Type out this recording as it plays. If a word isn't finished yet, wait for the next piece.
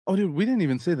Oh, dude, we didn't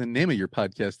even say the name of your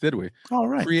podcast, did we? All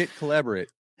right. Cre8,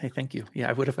 Hey, thank you.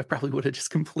 Yeah, I probably would have just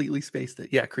completely spaced it.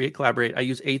 Yeah, Create, Collaborate. I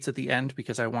use 8s at the end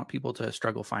because I want people to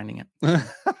struggle finding it.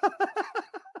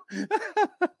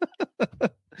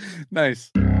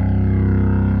 Nice.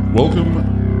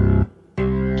 Welcome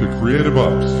to Creative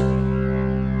Ops,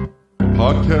 a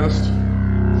podcast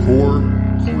for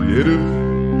creative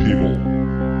people.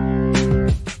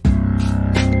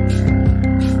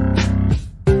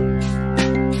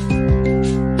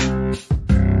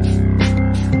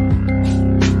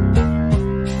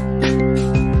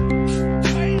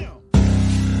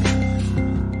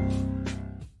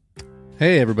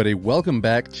 Hey, everybody. Welcome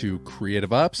back to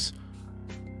Creative Ops,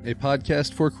 a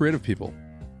podcast for creative people.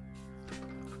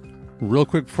 Real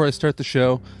quick before I start the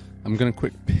show, I'm going to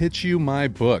quick pitch you my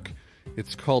book.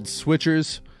 It's called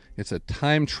Switchers. It's a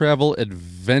time travel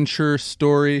adventure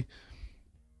story,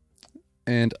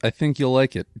 and I think you'll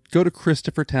like it. Go to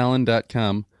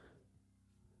ChristopherTalon.com,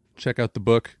 check out the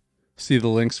book, see the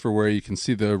links for where you can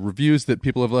see the reviews that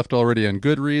people have left already on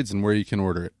Goodreads and where you can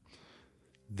order it.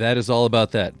 That is all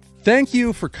about that. Thank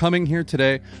you for coming here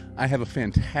today. I have a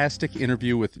fantastic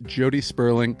interview with Jody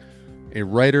Sperling, a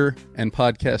writer and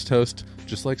podcast host,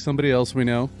 just like somebody else we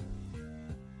know.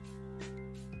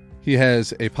 He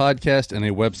has a podcast and a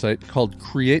website called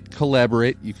Cre8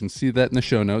 Collabor8. You can see that in the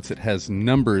show notes. It has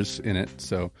numbers in it,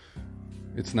 so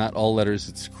it's not all letters.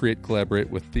 It's Cre8 Collabor8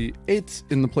 with the 8s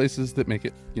in the places that make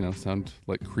it, sound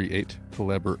like Cre8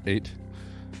 Collabor8.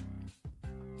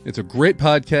 It's a great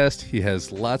podcast. He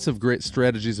has lots of great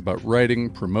strategies about writing,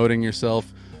 promoting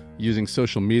yourself, using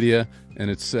social media,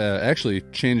 and it's actually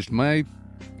changed my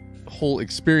whole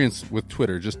experience with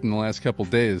Twitter just in the last couple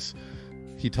days.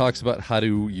 He talks about how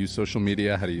to use social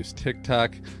media, how to use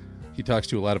TikTok. He talks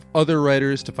to a lot of other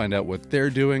writers to find out what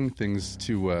they're doing, things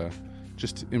to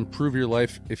just improve your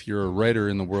life if you're a writer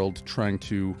in the world trying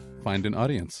to find an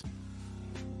audience.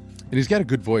 And he's got a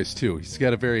good voice, too. He's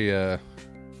got a very...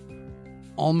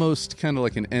 almost kind of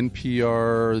like an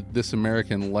NPR This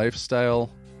American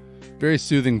Lifestyle. Very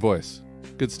soothing voice.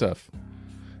 Good stuff.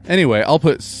 Anyway, I'll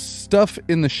put stuff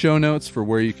in the show notes for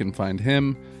where you can find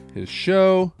him, his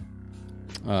show,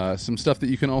 some stuff that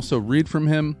you can also read from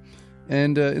him.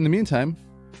 And in the meantime,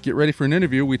 get ready for an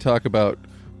interview. We talk about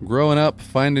growing up,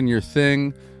 finding your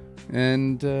thing,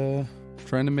 and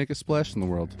trying to make a splash in the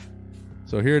world.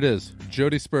 So here it is,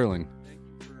 Jody Sperling. Thank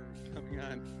you for coming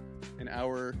on an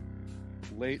hour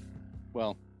late,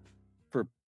 well, for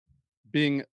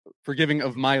being forgiving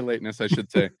of my lateness, I should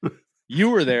say.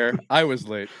 You were there, I was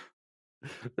late.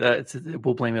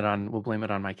 We'll blame it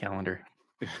on my calendar.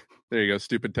 There you go,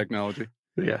 stupid technology.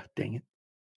 Yeah, dang it.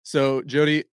 So,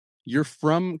 Jody, you're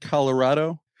from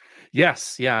Colorado?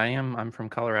 Yes, yeah, I am. I'm from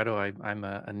Colorado. I'm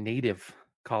a native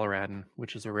Coloradan,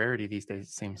 which is a rarity these days,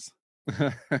 it seems.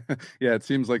 Yeah, it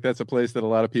seems like that's a place that a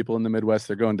lot of people in the Midwest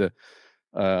are going to.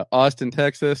 Austin,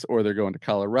 Texas, or they're going to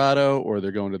Colorado, or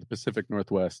they're going to the Pacific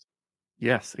Northwest.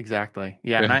 Yes, exactly.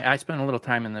 Yeah, and I spent a little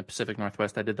time in the Pacific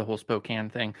Northwest. I did the whole Spokane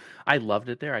thing. I loved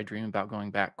it there. I dream about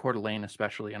going back. Coeur d'Alene,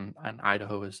 especially, and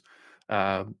Idaho is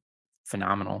a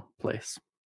phenomenal place.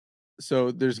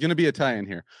 So there's going to be a tie-in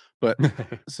here, but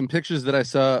some pictures that I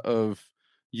saw of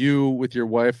you with your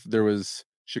wife, there was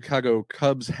Chicago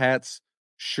Cubs hats,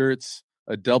 shirts,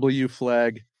 a W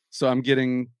flag. So I'm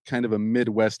getting kind of a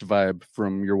Midwest vibe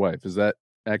from your wife. Is that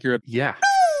accurate? Yeah,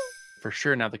 for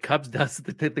sure. Now the Cubs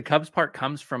the Cubs part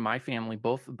comes from my family.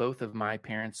 Both of my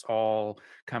parents all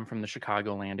come from the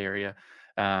Chicagoland area.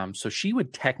 So she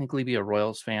would technically be a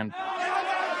Royals fan.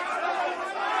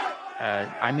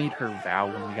 I made her vow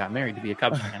when we got married to be a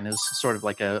Cubs fan. It was sort of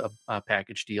like a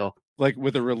package deal. Like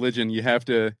with a religion, you have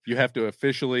to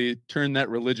officially turn that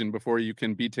religion before you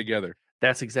can be together.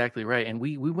 That's exactly right. And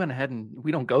we went ahead and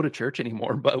we don't go to church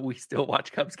anymore, but we still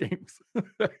watch Cubs games.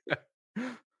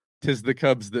 'Tis the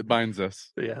Cubs that binds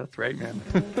us. Yeah, that's right, man.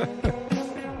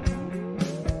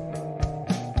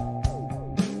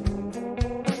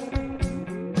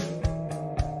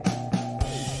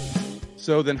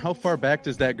 So then how far back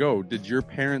does that go? Did your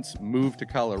parents move to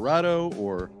Colorado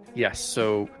or? Yes.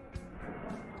 So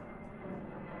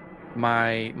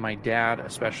my dad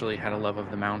especially had a love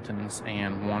of the mountains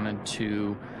and wanted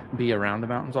to be around the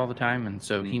mountains all the time. And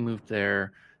so he moved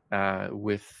there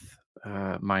with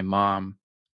my mom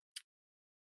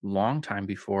long time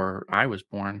before I was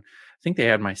born. I think they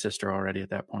had my sister already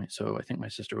at that point. So I think my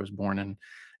sister was born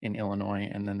in Illinois,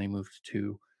 and then they moved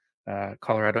to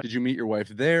Colorado. Did you meet your wife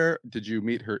there? Did you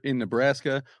meet her in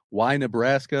Nebraska? Why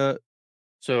Nebraska?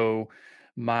 So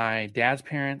my dad's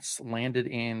parents landed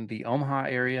in the Omaha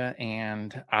area,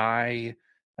 and I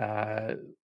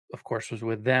of course, was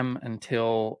with them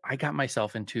until I got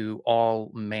myself into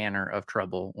all manner of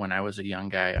trouble when I was a young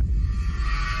guy.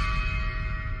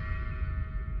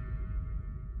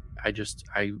 If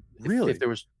Really? there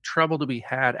was trouble to be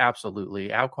had,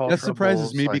 absolutely. Alcohol That surprises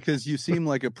troubles, me like because you seem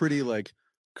like a pretty like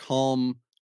calm,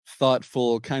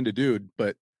 thoughtful kind of dude,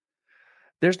 but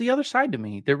there's the other side to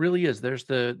me. There really is. There's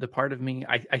the part of me.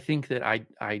 I think that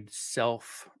I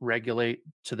self-regulate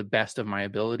to the best of my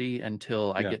ability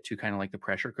until I yeah. get to kind of like the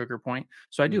pressure cooker point.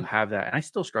 So I do Mhm. have that, and I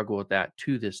still struggle with that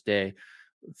to this day.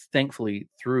 Thankfully,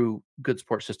 through good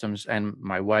support systems and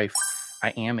my wife, I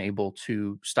am able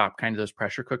to stop kind of those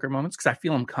pressure cooker moments because I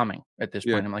feel them coming at this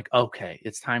Yeah. point. I'm like, okay,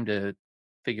 it's time to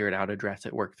figure it out, address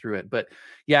it, work through it. But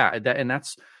yeah,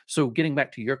 that's so getting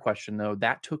back to your question though,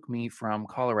 that took me from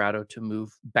Colorado to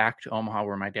move back to Omaha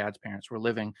where my dad's parents were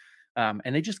living. And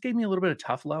they just gave me a little bit of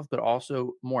tough love, but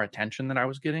also more attention than I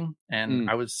was getting. And Mm.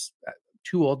 I was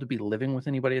too old to be living with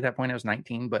anybody at that point. I was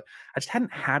 19, but I just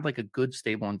hadn't had like a good,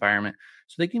 stable environment.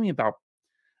 So they gave me about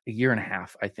a year and a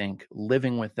half, I think,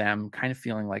 living with them, kind of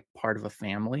feeling like part of a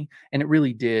family. And it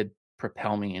really did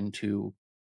propel me into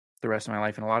the rest of my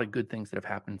life and a lot of good things that have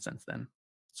happened since then.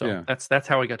 So Yeah. that's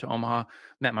how I got to Omaha.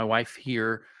 Met my wife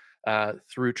here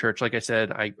through church. Like I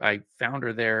said, I found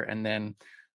her there, and then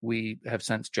we have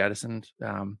since jettisoned.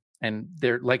 And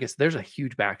there, like there's a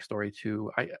huge backstory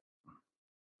to.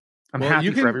 I'm Well, you happy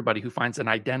for can everybody who finds an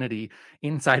identity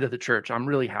inside of the church. I'm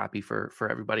really happy for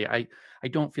everybody. I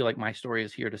don't feel like my story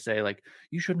is here to say like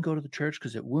you shouldn't go to the church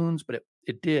because it wounds, but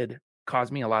it did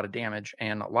cause me a lot of damage,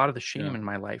 and a lot of the yeah. shame in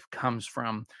my life comes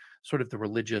from sort of the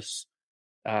religious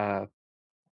uh,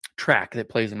 track that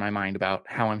plays in my mind about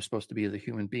how I'm supposed to be as a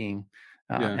human being,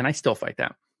 Yeah. and I still fight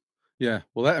that. Yeah.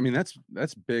 Well,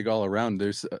 that's big all around.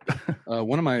 There's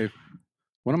one of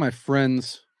my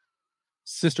friends'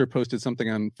 sister posted something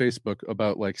on Facebook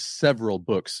about like several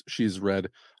books she's read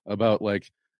about like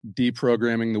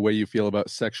deprogramming the way you feel about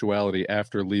sexuality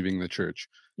after leaving the church.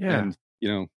 Yeah.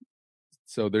 And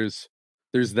so there's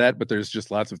that, but there's just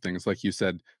lots of things like you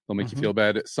said, they'll make you Hmm. feel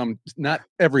bad. Some, not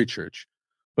every church,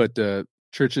 but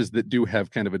churches that do have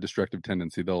kind of a destructive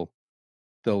tendency, they'll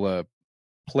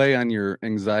play on your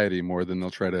anxiety more than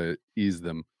they'll try to ease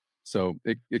them. So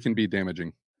it can be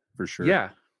damaging for sure. Yeah.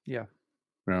 Yeah.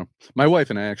 My wife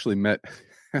and I actually met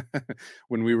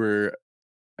when we were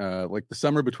like the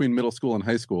summer between middle school and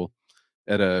high school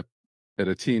at a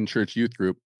teen church youth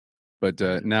group. But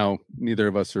now neither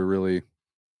of us are really,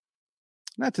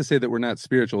 not to say that we're not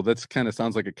spiritual. That's kind of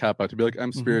sounds like a cop out to be like,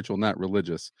 I'm Hmm. spiritual, not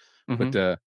religious. Hmm.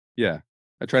 But yeah,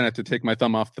 I try not to take my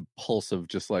thumb off the pulse of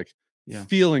just like Yeah.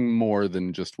 feeling more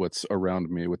than just what's around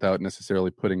me without necessarily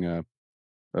putting a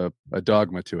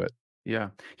dogma to it. Yeah.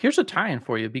 Here's a tie-in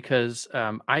for you because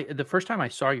the first time I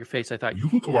saw your face, I thought You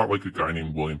look a lot like a guy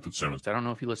named William Fitzsimmons. I don't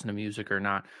know if you listen to music or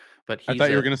not, but I he's thought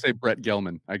you were a going to say Brett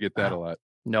Gelman. I get that a lot.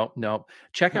 no.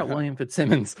 Check out William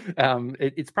Fitzsimmons.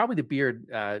 It's probably the beard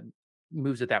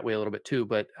moves it that way a little bit too.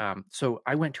 But so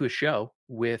I went to a show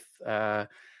with at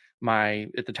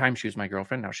the time she was my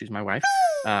girlfriend, now she's my wife,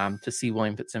 to see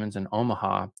William Fitzsimmons in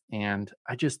Omaha, and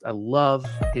I love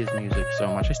his music so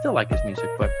much. I still like his music,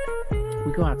 but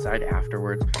we go outside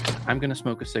afterwards. I'm going to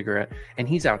smoke a cigarette and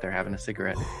he's out there having a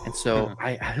cigarette. And so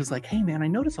I was like, hey man, I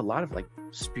notice a lot of like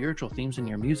spiritual themes in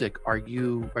your music. Are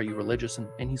you religious?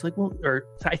 And he's like, well, or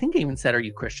I think he even said, are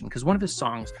you Christian? Because one of his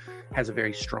songs has a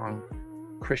very strong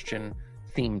Christian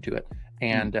theme to it.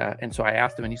 And so I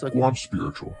asked him and he's like, well, I'm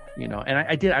spiritual, and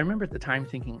I remember at the time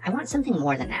thinking, I want something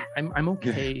more than that. I'm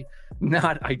okay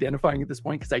not identifying at this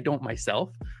point because I don't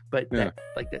myself, but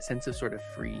that sense of sort of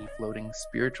free floating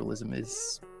spiritualism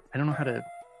is, I don't know how to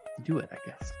do it, I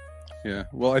guess. Yeah.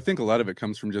 Well, I think a lot of it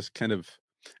comes from just kind of,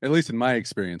 at least in my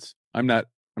experience, I'm not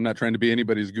trying to be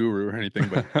anybody's guru or anything,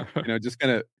 but just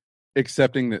kind of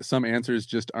accepting that some answers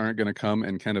just aren't going to come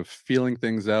and kind of feeling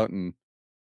things out and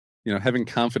having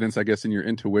confidence, I guess, in your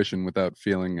intuition without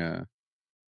feeling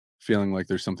like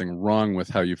there's something wrong with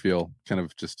how you feel. Kind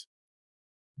of just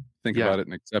think about it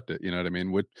and accept it. You know what I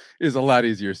mean? Which is a lot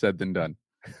easier said than done.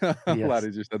 A lot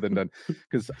easier said than done.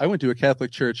 Because I went to a Catholic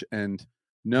church, and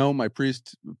no, my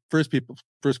priest. First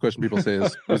question people say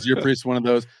is, "Was your priest one of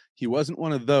those?" He wasn't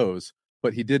one of those,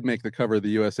 but he did make the cover of the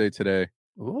USA Today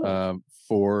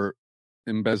for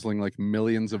embezzling like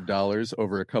millions of dollars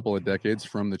over a couple of decades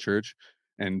from the church,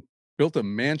 and built a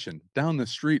mansion down the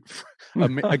street,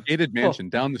 a gated mansion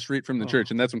down the street from the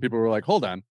church. And that's when people were like, hold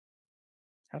on.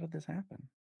 How did this happen?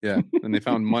 Yeah. And they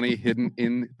found money hidden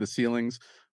in the ceilings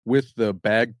with the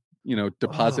bag,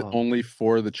 deposit only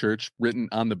for the church written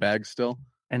on the bag still.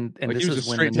 And like this he was is just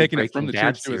when straight the taking it from the Breaking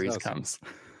Bad church to his series house. comes.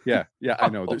 Yeah. I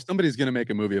know. Somebody's going to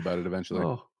make a movie about it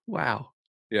eventually. Wow.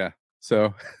 Yeah.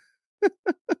 So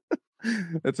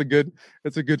that's a good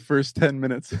first 10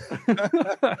 minutes.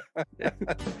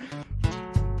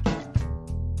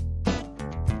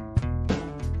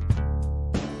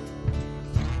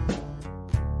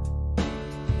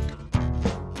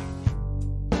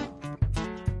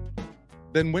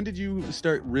 Then when did you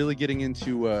start really getting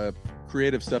into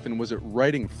creative stuff, and was it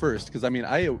writing first? Because I mean,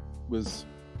 I was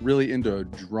really into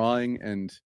drawing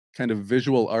and kind of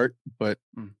visual art, but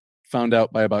Mm. found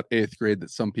out by about 8th grade that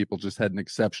some people just had an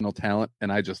exceptional talent,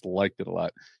 and I just liked it a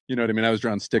lot. You know what I mean? I was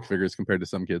drawing stick figures compared to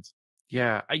some kids.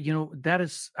 Yeah, I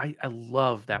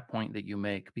love that point that you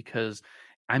make because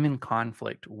I'm in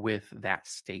conflict with that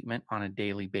statement on a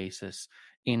daily basis.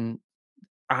 In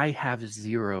I have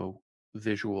zero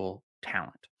visual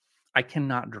talent. I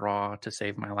cannot draw to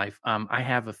save my life. I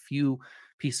have a few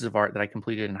pieces of art that I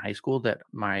completed in high school that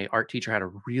my art teacher had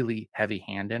a really heavy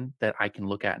hand in that I can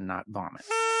look at and not vomit.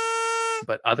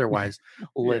 But otherwise, Yeah,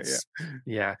 yeah. let's,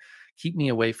 yeah, keep me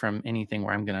away from anything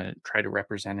where I'm going to try to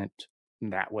represent it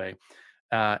that way.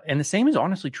 And the same is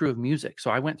honestly true of music.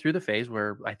 So I went through the phase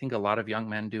where I think a lot of young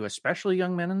men do, especially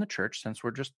young men in the church, since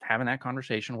we're just having that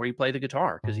conversation where you play the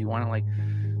guitar because you want to like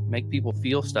make people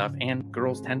feel stuff. And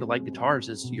girls tend to like guitars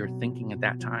as you're thinking at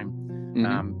that time.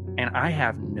 And I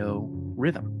have no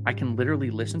rhythm. I can literally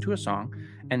listen to a song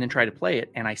and then try to play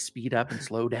it, and I speed up and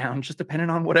slow down just depending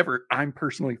on whatever I'm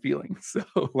personally feeling. So,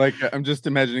 Like I'm just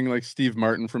imagining like Steve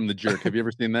Martin from The Jerk. Have you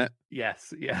ever seen that?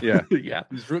 yes, yeah, Yeah. yeah.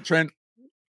 He's trying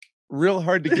real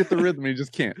hard to get the rhythm. He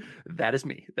just can't. That is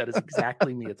me. That is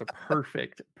exactly me. It's a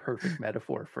perfect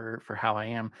metaphor for how I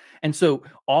am. And so,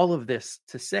 all of this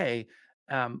to say,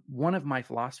 one of my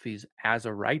philosophies as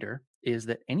a writer is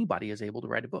that anybody is able to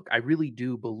write a book. I really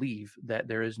do believe that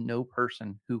there is no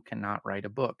person who cannot write a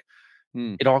book.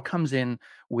 Hmm. It all comes in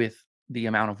with the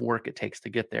amount of work it takes to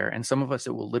get there. And some of us,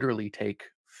 it will literally take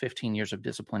 15 years of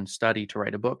disciplined study to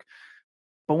write a book.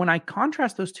 But when I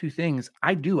contrast those two things,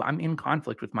 I'm in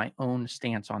conflict with my own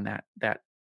stance on that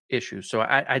issue. So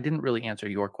I didn't really answer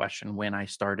your question when I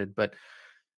started, but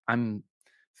I'm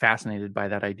fascinated by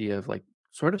that idea of like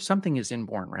sort of something is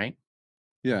inborn, right?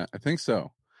 Yeah, I think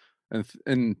so.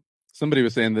 And somebody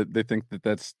was saying that they think that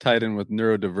that's tied in with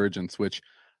neurodivergence, which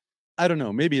I don't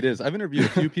know, maybe it is. I've interviewed a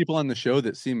few people on the show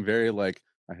that seem very like,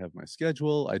 I have my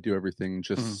schedule, I do everything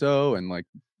just Mhm. so, and like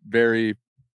very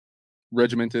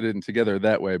regimented and together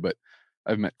that way. But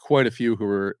I've met quite a few who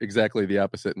were exactly the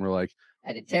opposite and were like,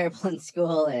 I did terrible in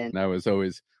school, and and I was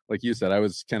always, like you said, I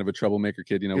was kind of a troublemaker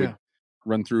kid. You know, we'd Yeah.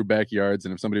 run through backyards,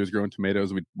 and if somebody was growing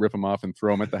tomatoes, we'd rip them off and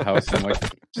throw them at the house and like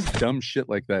just dumb shit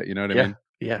like that. You know what I Yeah. mean?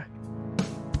 Yeah.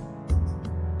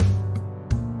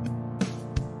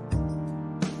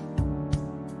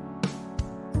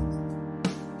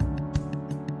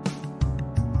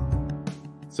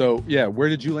 So yeah, where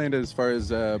did you land as far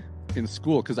as in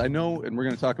school? Because I know, and we're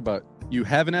going to talk about, you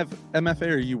have an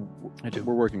MFA, or you I do.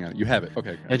 were working on it. You have it.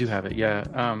 Okay. I do have it. Yeah.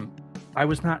 I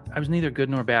was neither good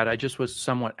nor bad. I just was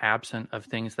somewhat absent of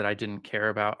things that I didn't care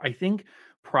about. I think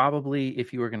probably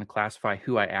if you were going to classify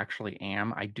who I actually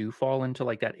am, I do fall into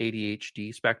like that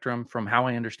ADHD spectrum from how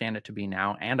I understand it to be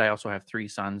now. And I also have 3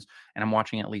 sons, and I'm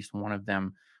watching at least one of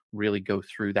them really go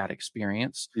through that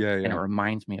experience. Yeah, And it yeah.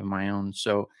 reminds me of my own.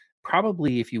 So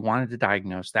probably if you wanted to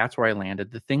diagnose, that's where I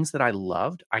landed. The things that I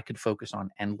loved, I could focus on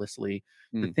endlessly.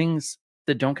 The Hmm. things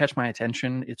that don't catch my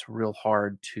attention, it's real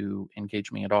hard to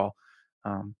engage me at all.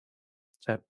 Does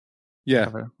that Yeah,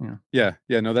 cover? Yeah.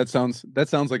 yeah. No, that sounds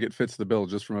like it fits the bill,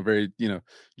 just from a very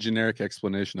generic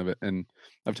explanation of it. And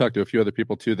I've talked to a few other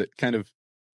people too that kind of,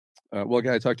 well, a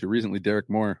guy I talked to recently, Derek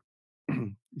Moore,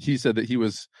 he said that he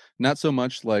was not so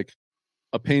much like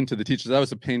a pain to the teachers. I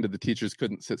was a pain to the teachers,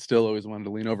 couldn't sit still, always wanted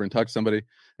to lean over and talk to somebody.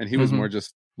 And he was Mhm. more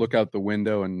just look out the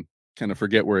window and kind of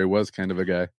forget where he was kind of a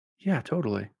guy. Yeah,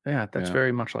 totally. Yeah, that's Yeah.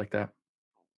 very much like that.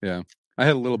 Yeah. I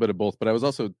had a little bit of both, but I was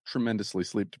also tremendously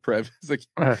sleep deprived as a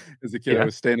kid. I Yeah.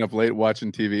 was staying up late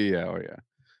watching TV. Yeah, oh yeah.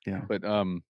 Yeah. But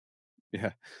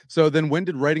yeah. So then when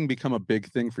did writing become a big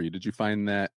thing for you? Did you find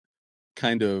that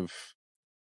kind of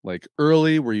like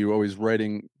early? Were you always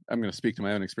writing? I'm going to speak to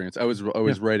my own experience. I was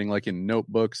always writing like in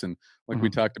notebooks, and like we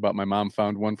Mhm. talked about, my mom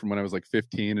found one from when I was like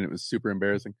 15 and it was super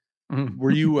embarrassing. Mhm.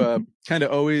 Were you kind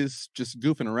of always just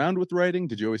goofing around with writing?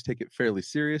 Did you always take it fairly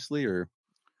seriously, or?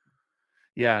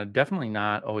 Yeah, definitely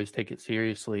not always take it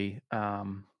seriously.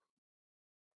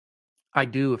 I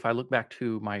do. If I look back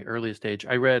to my earliest age,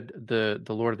 I read the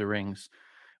Lord of the Rings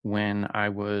when I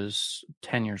was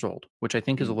 10 years old, which I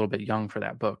think is a Mm. little bit young for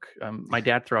that book. My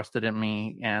dad thrust it in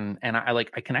me, and I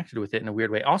connected with it in a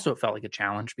weird way. Also, it felt like a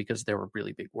challenge because there were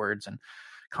really big words and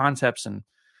concepts, and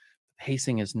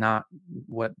pacing is not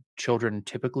what children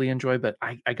typically enjoy, but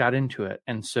I got into it.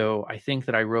 And so I think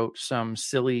that I wrote some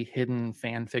silly hidden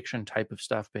fan fiction type of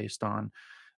stuff based on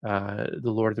the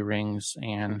Lord of the Rings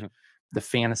and the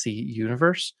fantasy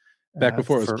universe. Back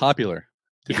before it was popular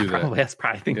to do that. Probably.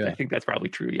 I think that's probably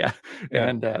true. Yeah.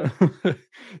 And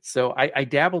so I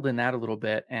dabbled in that a little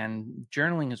bit, and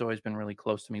journaling has always been really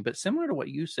close to me. But similar to what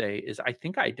you say is, I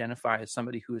think I identify as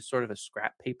somebody who is sort of a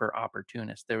scrap paper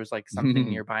opportunist. There was like something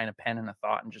nearby and a pen and a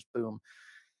thought, and just boom.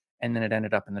 And then it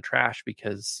ended up in the trash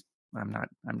because I'm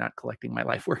not collecting my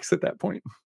life works at that point.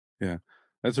 Yeah.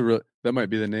 That might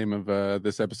be the name of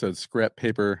this episode, scrap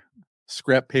paper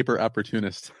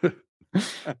opportunist.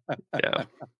 Yeah.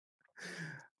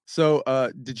 So,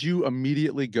 did you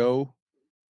immediately go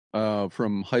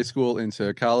from high school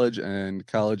into college and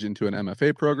college into an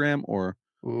MFA program, or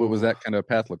what was that kind of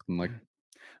path looking like?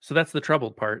 So that's the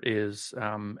troubled part is,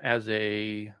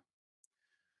 probably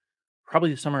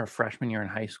the summer of freshman year in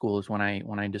high school is when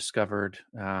I discovered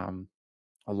a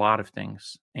lot of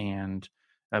things, and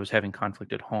I was having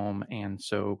conflict at home. And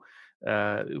so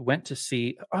went to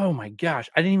see, oh my gosh,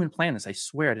 I didn't even plan this. I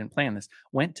swear I didn't plan this.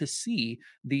 Went to see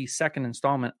the second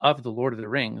installment of The Lord of the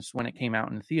Rings when it came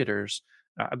out in theaters.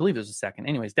 I believe it was the second.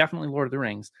 Anyways, definitely Lord of the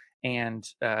Rings. And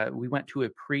we went to a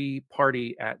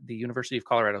pre-party at the University of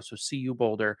Colorado. So CU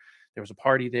Boulder. There was a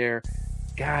party there.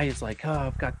 Guy is like, oh,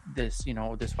 I've got this,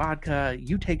 this vodka.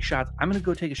 You take shots. I'm going to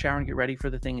go take a shower and get ready for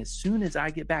the thing. As soon as I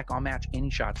get back, I'll match any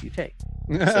shots you take.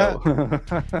 So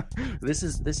this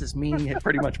is me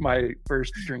pretty much my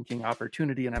first drinking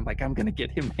opportunity. And I'm like, I'm going to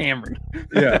get him hammered.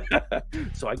 Yeah.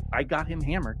 So I got him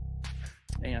hammered.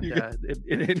 And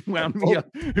it wound me up.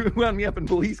 It wound me up in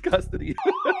police custody.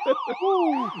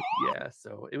 Yeah,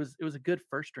 so it was a good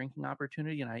first drinking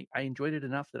opportunity, and I enjoyed it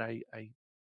enough that I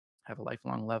have a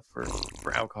lifelong love for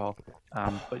alcohol.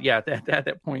 But yeah, at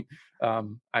that point,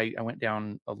 I went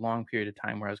down a long period of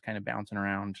time where I was kind of bouncing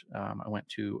around. I went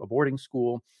to a boarding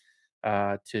school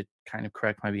to kind of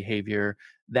correct my behavior.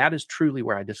 That is truly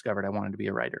where I discovered I wanted to be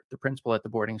a writer. The principal at the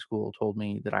boarding school told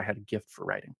me that I had a gift for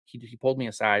writing. He pulled me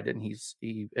aside, and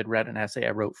he had read an essay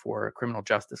I wrote for a criminal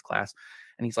justice class,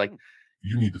 and he's like,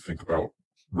 "You need to think about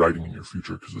writing in your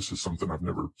future, because this is something I've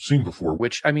never seen before."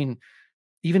 Which, I mean,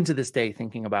 even to this day,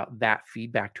 thinking about that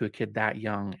feedback to a kid that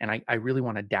young, and I really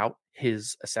want to doubt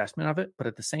his assessment of it, but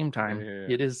at the same time,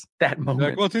 it is that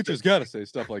moment. Like, well, teachers got to say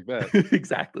stuff like that.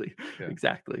 Exactly.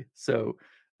 So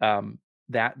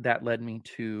that led me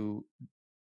to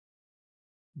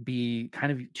be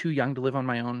kind of too young to live on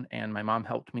my own, and my mom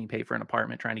helped me pay for an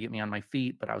apartment, trying to get me on my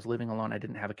feet, but I was living alone. I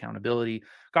didn't have accountability,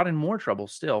 got in more trouble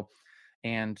still.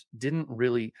 And didn't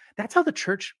really, that's how the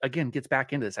church, again, gets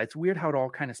back into this. It's weird how it all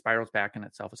kind of spirals back in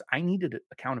itself. Is I needed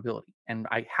accountability, and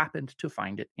I happened to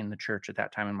find it in the church at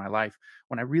that time in my life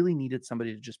when I really needed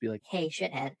somebody to just be like, hey,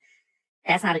 shithead,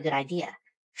 that's not a good idea.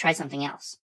 Try something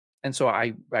else. And so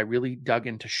I really dug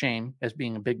into shame as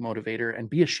being a big motivator, and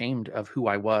be ashamed of who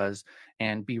I was,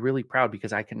 and be really proud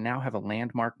because I can now have a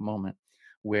landmark moment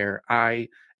where I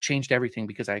changed everything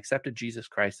because I accepted Jesus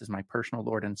Christ as my personal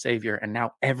Lord and Savior. And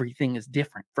now everything is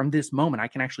different. From this moment, I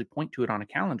can actually point to it on a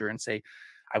calendar and say,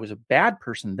 I was a bad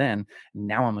person then,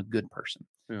 now I'm a good person.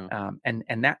 Yeah.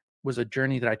 And that was a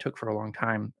journey that I took for a long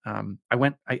time.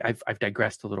 I've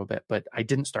digressed a little bit, but I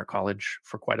didn't start college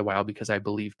for quite a while because I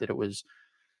believed that it was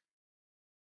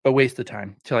a waste of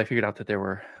time, till I figured out that there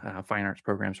were fine arts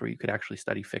programs where you could actually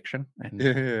study fiction. And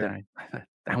then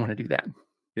I want to do that.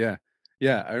 Yeah.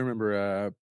 Yeah. I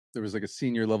remember there was like a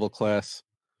senior level class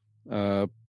that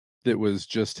was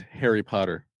just Harry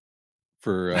Potter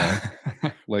for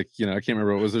like, I can't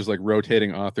remember what it was. There's like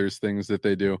rotating authors things that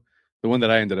they do. The one that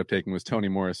I ended up taking was Toni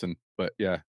Morrison, but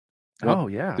yeah. Well,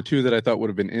 yeah. The two that I thought would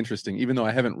have been interesting, even though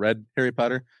I haven't read Harry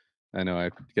Potter, I know I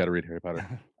got to read Harry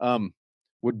Potter,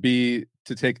 would be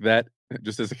to take that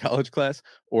just as a college class,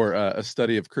 or a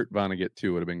study of Kurt Vonnegut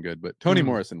too would have been good. But Toni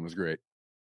Morrison was great.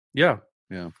 Yeah.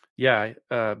 Yeah.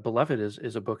 Beloved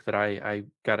is a book that I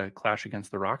got a clash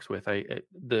against the rocks with.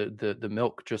 The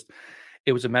milk, just,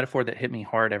 it was a metaphor that hit me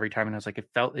hard every time, and I was like,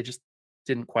 it just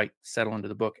didn't quite settle into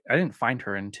the book. I didn't find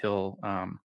her until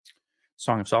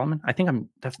Song of Solomon. I think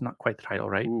that's not quite the title,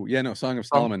 right? Ooh, yeah, no, Song of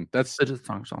Solomon. That's it is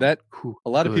Song of Solomon. That a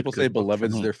lot of people say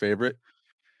Beloved's their favorite,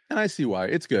 and I see why.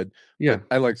 It's good. Yeah,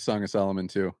 I like Song of Solomon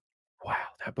too. Wow,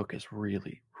 that book is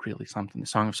really, really something. The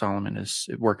Song of Solomon is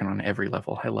working on every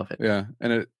level. I love it. Yeah,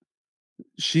 and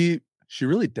she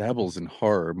really dabbles in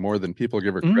horror more than people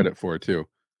give her credit for too.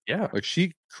 Yeah, like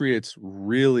she creates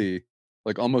really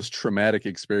like almost traumatic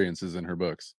experiences in her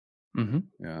books.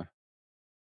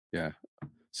 Yeah.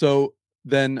 So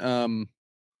then,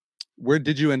 where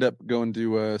did you end up going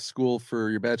to school for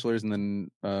your bachelor's and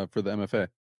then for the MFA?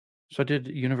 So I did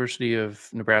University of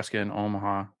Nebraska in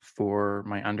Omaha for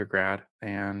my undergrad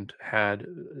and had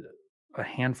a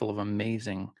handful of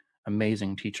amazing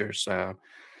teachers.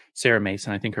 Sarah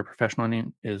Mason, I think her professional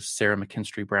name is Sarah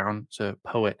McKinstry Brown. She's a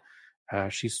poet.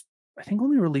 She's, I think,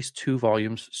 only released 2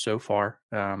 volumes so far,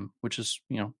 which is,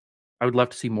 I would love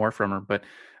to see more from her. But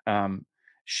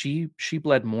she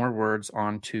bled more words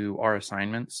onto our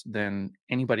assignments than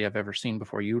anybody I've ever seen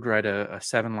before. You would write a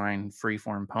 7-line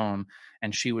free-form poem,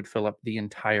 and she would fill up the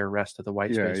entire rest of the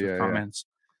white space with comments.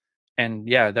 And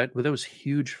that was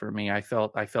huge for me. I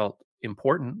felt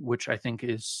important, which I think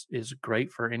is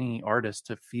great for any artist,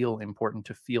 to feel important,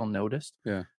 to feel noticed.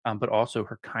 Yeah. But also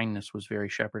her kindness was very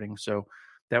shepherding. So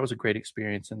that was a great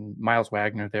experience. And Miles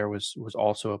Wagner there was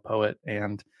also a poet,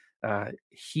 and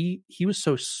he was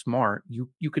so smart.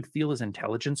 You could feel his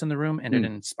intelligence in the room, and it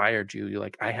inspired you. You're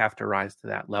like, I have to rise to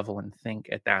that level and think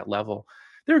at that level.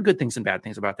 There are good things and bad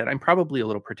things about that. I'm probably a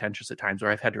little pretentious at times,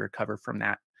 where I've had to recover from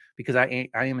that, because I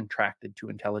am attracted to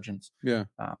intelligence. Yeah.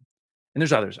 And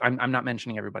there's others. I'm not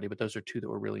mentioning everybody, but those are 2 that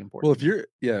were really important. Well, if you're,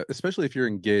 especially if you're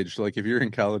engaged, like if you're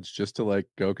in college just to like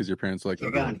go because your parents are like,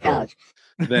 You're going to college,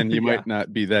 then you might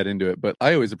not be that into it. But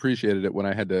I always appreciated it when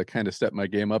I had to kind of step my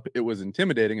game up. It was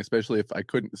intimidating, especially if I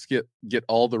couldn't get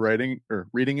all the writing or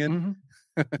reading in.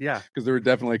 Yeah. Because there were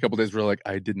definitely a couple days where like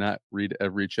I did not read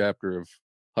every chapter of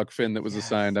Huck Finn that was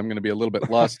assigned. I'm going to be a little bit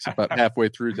lost about halfway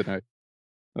through tonight.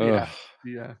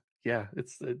 Yeah,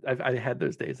 it's I had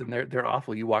those days, and they're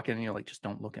awful. You walk in and you're like, just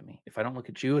don't look at me. If I don't look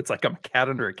at you, it's like I'm a cat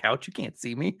under a couch. You can't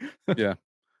see me. Yeah.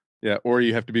 Or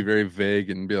you have to be very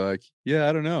vague and be like, yeah,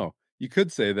 I don't know. You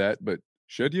could say that, but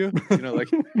should you? Like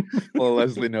pull a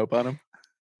Leslie Knope on him.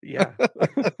 Yeah.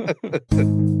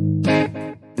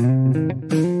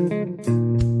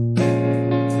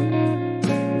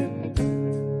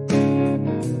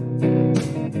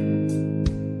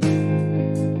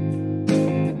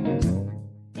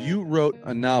 Wrote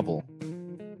a novel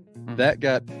that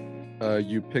got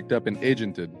you picked up and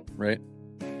agented, right?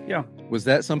 Yeah. Was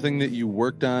that something that you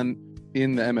worked on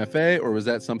in the MFA, or was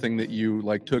that something that you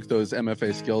like took those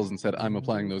MFA skills and said, I'm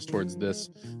applying those towards this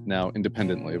now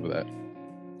independently of that?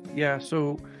 Yeah.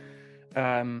 So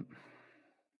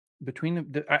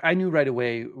between I knew right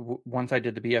away once I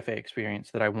did the BFA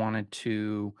experience that I wanted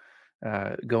to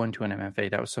go into an MFA.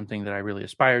 That was something that I really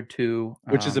aspired to.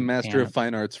 Which is a Master of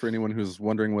Fine Arts, for anyone who's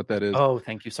wondering what that is. Oh,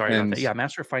 thank you. Sorry about that. Yeah,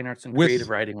 Master of Fine Arts and creative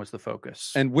writing was the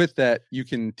focus. And with that, you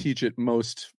can teach at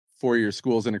most 4-year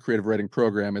schools in a creative writing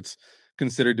program. It's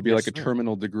considered to be like a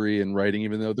terminal degree in writing,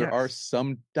 even though there are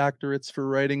some doctorates for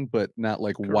writing, but not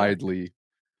like widely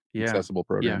accessible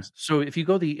programs. Yeah. So if you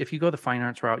go the fine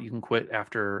arts route, you can quit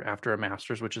after a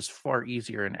master's, which is far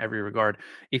easier in every regard.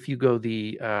 If you go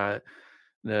the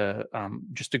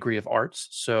just degree of arts,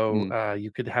 so you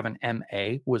could have an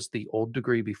MA, was the old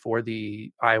degree before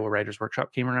the Iowa Writers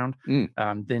Workshop came around.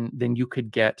 Then you could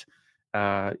get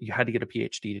you had to get a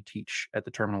PhD to teach at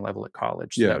the terminal level at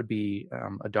college. So that would be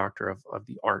a doctor of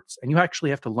the arts, and you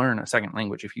actually have to learn a second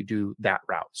language if you do that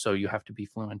route. So you have to be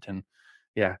fluent in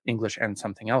English and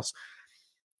something else.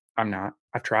 I'm not.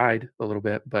 I've tried a little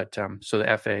bit, but so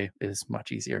the FA is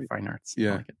much easier. Fine arts.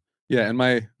 Yeah.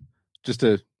 And just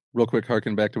to real quick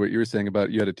harken back to what you were saying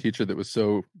about you had a teacher that was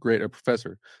so great, a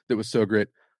professor that was so great.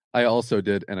 I also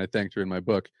did, and I thanked her in my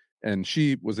book. And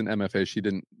she was an MFA. She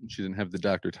didn't have the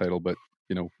doctor title, but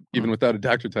even without a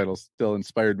doctor title, still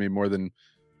inspired me more than.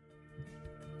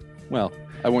 Well,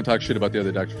 I won't talk shit about the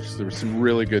other doctors. There were some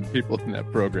really good people in that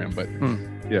program, but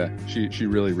she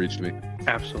really reached me.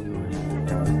 Absolutely.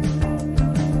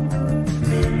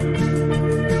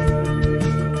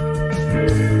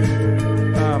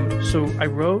 So I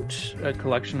wrote a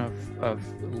collection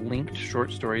of linked short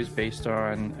stories based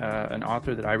on an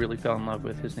author that I really fell in love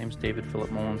with. His name's David Philip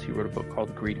Mullins. He wrote a book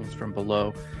called Greetings from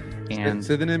Below. And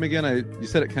say the name again. You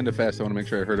said it kind of fast. I want to make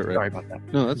sure I heard it right. Sorry about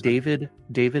that. No, that's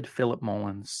David Philip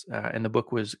Mullins. And the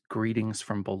book was Greetings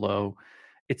from Below.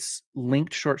 It's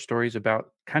linked short stories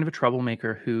about kind of a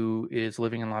troublemaker who is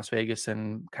living in Las Vegas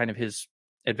and kind of his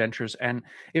adventures. And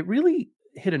it really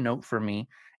hit a note for me.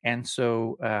 And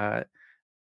so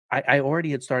I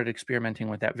already had started experimenting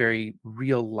with that very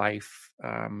real life,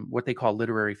 what they call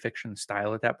literary fiction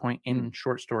style at that point in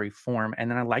short story form.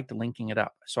 And then I liked linking it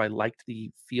up. So I liked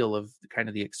the feel of kind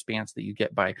of the expanse that you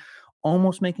get by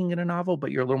almost making it a novel,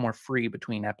 but you're a little more free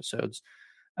between episodes.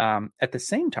 At the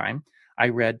same time, I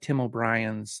read Tim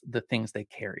O'Brien's The Things They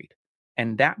Carried.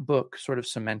 And that book sort of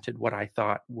cemented what I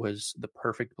thought was the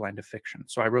perfect blend of fiction.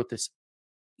 So I wrote this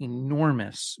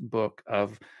enormous book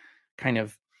of kind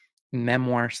of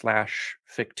memoir slash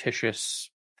fictitious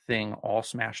thing all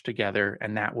smashed together.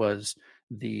 And that was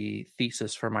the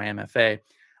thesis for my MFA.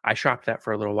 I shopped that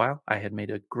for a little while. I had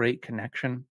made a great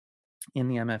connection in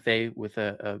the MFA with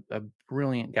a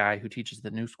brilliant guy who teaches the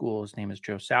new school. His name is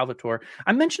Joe Salvatore.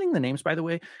 I'm mentioning the names, by the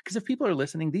way, because if people are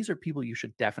listening, these are people you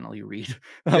should definitely read.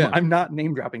 Yeah. I'm not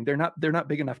name dropping. They're not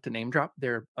big enough to name drop.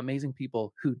 They're amazing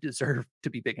people who deserve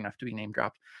to be big enough to be name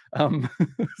dropped.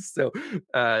 So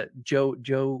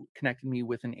Joe connected me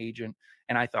with an agent,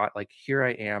 and I thought, like, here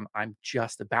I am. I'm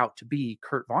just about to be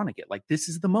Kurt Vonnegut. Like, this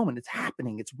is the moment. It's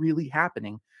happening. It's really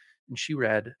happening. And she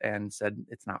read and said,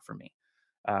 it's not for me.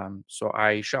 So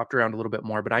I shopped around a little bit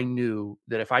more, but I knew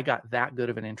that if I got that good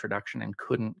of an introduction and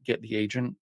couldn't get the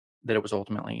agent, that it was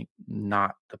ultimately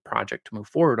not the project to move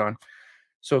forward on.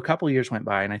 So a couple of years went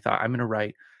by, and I thought, I'm going to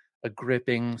write a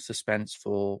gripping,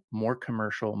 suspenseful, more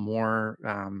commercial, more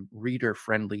reader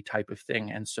friendly type of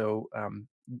thing. And so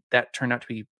that turned out to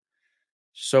be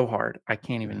so hard. I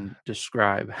can't even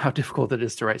describe how difficult it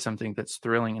is to write something that's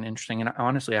thrilling and interesting. And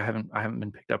honestly, I haven't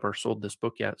been picked up or sold this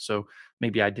book yet. So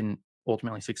maybe I didn't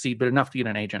ultimately succeed, but enough to get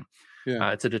an agent.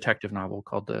 Yeah. It's a detective novel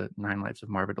called The 9 Lives of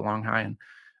Marva DeLonghi.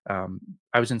 And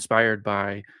I was inspired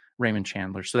by Raymond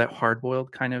Chandler. So that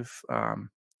hard-boiled kind of,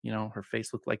 her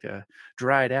face looked like a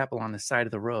dried apple on the side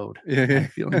of the road. Yeah. Kind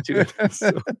of feeling to it.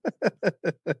 So.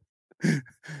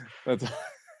 That's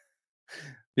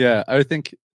yeah. I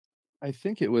think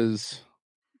it was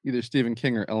either Stephen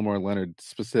King or Elmore Leonard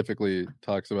specifically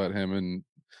talks about him, and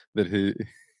that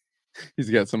he's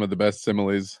got some of the best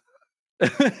similes.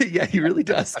 Yeah, he really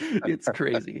does. It's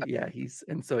crazy. Yeah,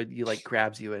 and so he like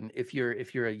grabs you. And if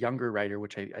you're a younger writer,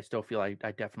 which I still feel I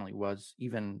definitely was,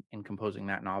 even in composing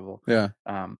that novel. Yeah.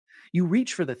 You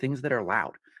reach for the things that are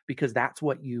loud, because that's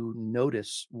what you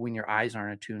notice when your eyes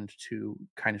aren't attuned to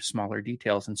kind of smaller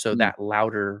details. And so that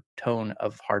louder tone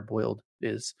of hard boiled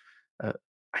is,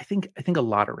 I think a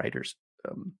lot of writers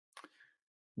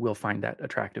will find that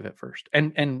attractive at first,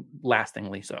 and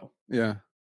lastingly so. Yeah.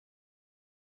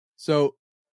 So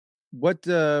what,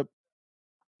 tell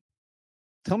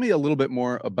me a little bit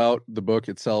more about the book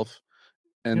itself,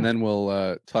 and then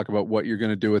we'll talk about what you're going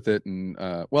to do with it. And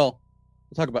we'll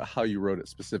talk about how you wrote it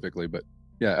specifically, but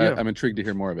yeah. I'm intrigued to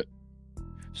hear more of it.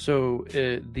 So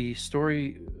the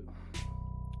story,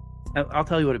 I'll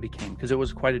tell you what it became, because it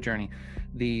was quite a journey.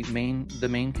 The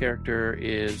main character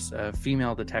is a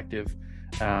female detective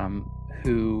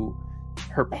who,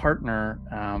 her partner,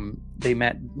 they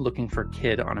met looking for a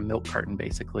kid on a milk carton,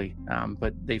 basically.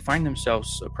 But they find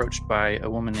themselves approached by a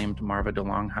woman named Marva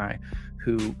DeLonghi,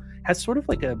 who has sort of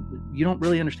like you don't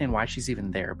really understand why she's even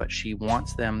there, but she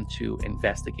wants them to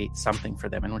investigate something for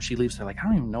them. And when she leaves, they're like, I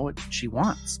don't even know what she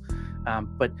wants.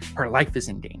 But her life is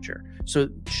in danger. So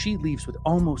she leaves with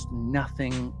almost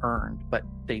nothing earned, but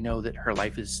they know that her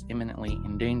life is imminently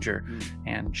in danger.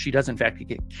 And she does, in fact,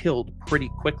 get killed pretty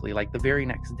quickly, like the very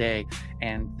next day.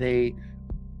 And they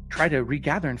try to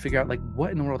regather and figure out, like,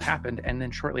 what in the world happened. And then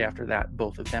shortly after that,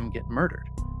 both of them get murdered.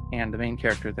 And the main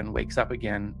character then wakes up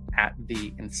again at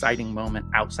the inciting moment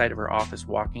outside of her office,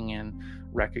 walking in,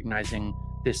 recognizing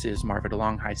this is Marva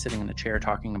DeLonghi sitting in the chair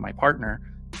talking to my partner.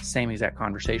 Same exact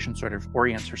conversation, sort of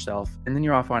orients herself. And then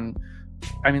you're off on,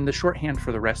 the shorthand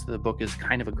for the rest of the book is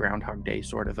kind of a Groundhog Day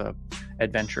sort of a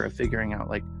adventure of figuring out,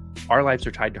 like, our lives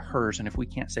are tied to hers. And if we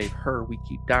can't save her, we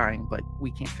keep dying, but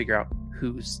we can't figure out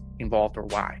who's involved or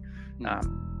why.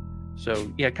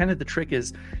 So yeah, kind of the trick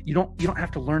is you don't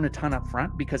have to learn a ton up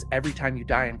front, because every time you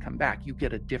die and come back, you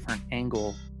get a different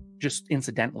angle just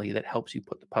incidentally that helps you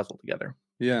put the puzzle together.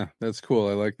 Yeah, that's cool.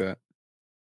 I like that.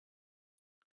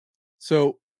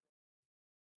 So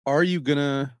are you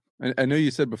gonna, I know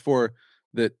you said before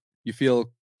that you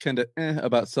feel kind of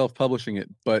about self-publishing it,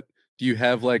 but do you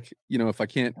have, like, if I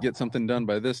can't get something done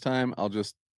by this time, I'll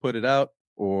just put it out?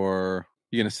 Or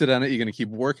you're gonna sit on it, you're gonna keep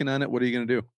working on it? What are you gonna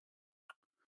do?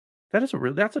 That's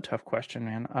a tough question,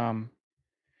 man.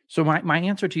 So my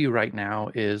answer to you right now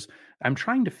is I'm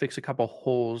trying to fix a couple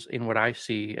holes in what I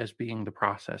see as being the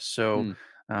process. So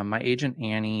my agent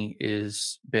Annie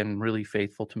is been really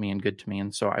faithful to me and good to me,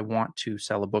 and so I want to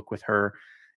sell a book with her,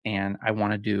 and I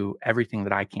want to do everything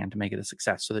that I can to make it a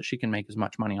success so that she can make as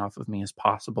much money off of me as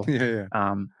possible. Yeah.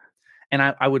 And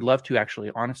I would love to, actually,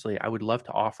 honestly, I would love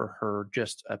to offer her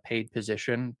just a paid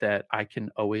position that I can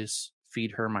always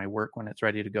feed her my work when it's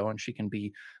ready to go, and she can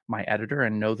be my editor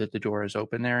and know that the door is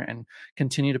open there, and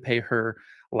continue to pay her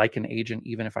like an agent,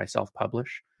 even if I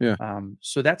self-publish. Yeah.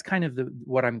 So that's kind of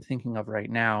what I'm thinking of right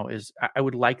now. Is I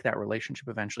would like that relationship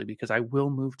eventually, because I will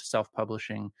move to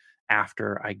self-publishing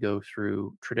after I go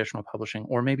through traditional publishing,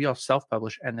 or maybe I'll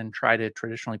self-publish and then try to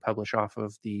traditionally publish off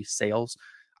of the sales.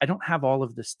 I don't have all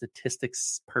of the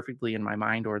statistics perfectly in my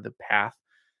mind or the path.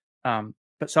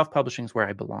 But self-publishing is where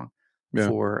I belong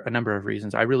for a number of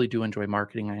reasons. I really do enjoy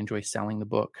marketing. I enjoy selling the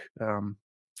book.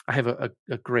 I have a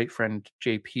great friend,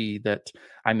 JP, that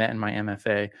I met in my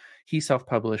MFA. He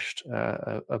self-published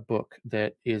a book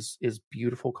that is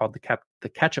beautiful called The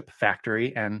Ketchup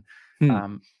Factory, and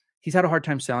he's had a hard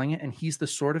time selling it. And he's the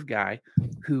sort of guy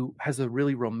who has a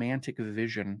really romantic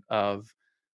vision of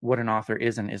what an author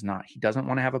is and is not. He doesn't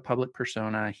want to have a public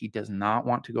persona. He does not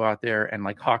want to go out there and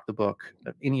like hawk the book,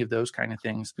 any of those kind of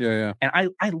things. Yeah. And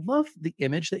I love the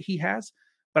image that he has,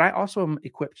 but I also am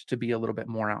equipped to be a little bit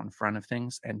more out in front of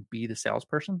things and be the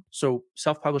salesperson. So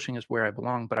self-publishing is where I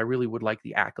belong, but I really would like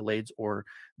the accolades or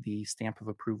the stamp of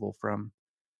approval from,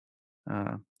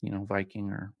 Viking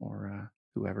or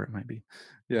whoever it might be.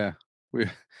 Yeah.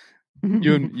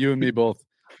 You and me both,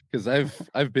 because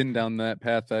I've been down that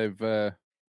path. I've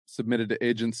submitted to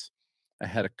agents. I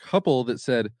had a couple that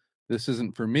said, this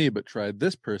isn't for me, but tried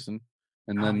this person.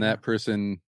 And then that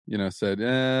person, said,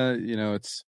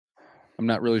 it's, I'm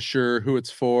not really sure who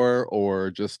it's for,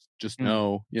 or just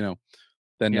no,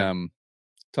 then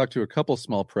talked to a couple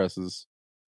small presses,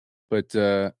 but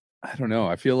I don't know.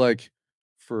 I feel like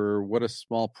for what a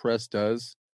small press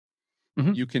does,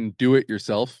 you can do it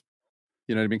yourself.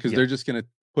 You know what I mean? Because they're just going to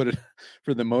put it,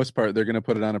 for the most part, they're going to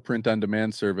put it on a print on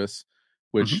demand service,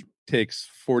 which takes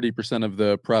 40% of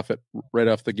the profit right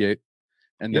off the gate.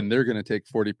 And then they're going to take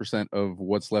 40% of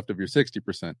what's left of your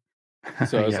 60%.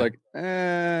 So I was like,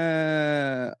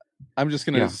 I'm just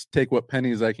going to take what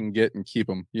pennies I can get and keep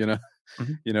them, You know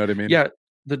what I mean? Yeah.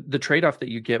 The trade-off that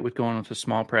you get with going with a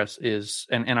small press is,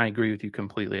 and I agree with you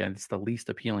completely, and it's the least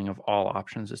appealing of all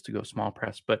options is to go small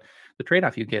press. But the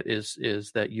trade-off you get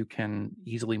is that you can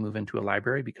easily move into a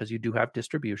library because you do have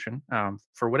distribution.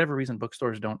 For whatever reason,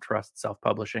 bookstores don't trust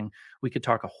self-publishing. We could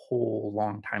talk a whole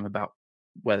long time about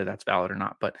whether that's valid or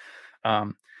not. But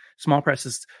small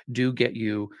presses do get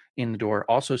you in the door.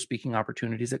 Also, speaking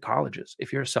opportunities at colleges.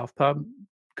 If you're a self-pub,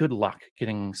 good luck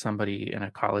getting somebody in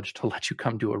a college to let you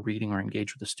come do a reading or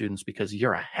engage with the students because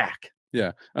you're a hack.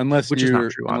 Yeah, unless Which you're is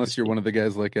not true, unless you're one of the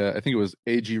guys like I think it was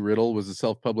A.G. Riddle was a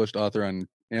self-published author on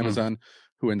Amazon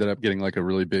who ended up getting like a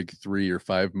really big 3 or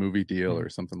 5 movie deal or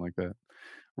something like that.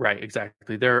 Right,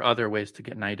 exactly. There are other ways to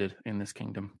get knighted in this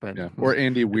kingdom, but or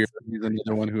Andy Weir. He's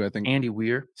another one who I think Andy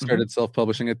Weir started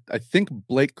self-publishing it. I think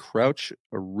Blake Crouch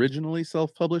originally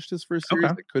self-published his first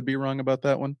series. I could be wrong about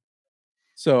that one.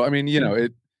 So I mean,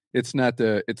 it's not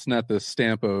the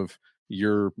stamp of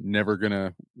you're never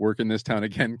gonna work in this town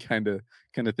again kind of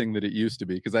thing that it used to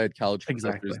be. Because I had college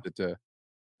professors that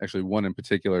actually one in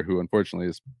particular who unfortunately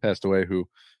has passed away, who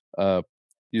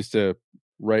used to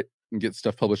write and get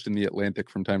stuff published in the Atlantic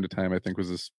from time to time. I think was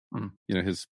his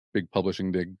his big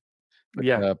publishing dig.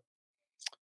 But,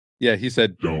 he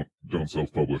said don't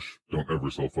self-publish. Don't ever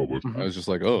self-publish. I was just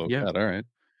like, oh God, all right.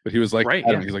 But he was like,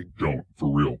 he's like, don't,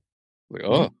 for real. Like,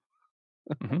 oh.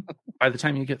 By the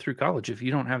time you get through college, if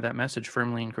you don't have that message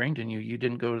firmly ingrained in you, you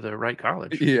didn't go to the right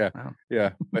college. Yeah.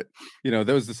 But that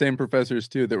was the same professors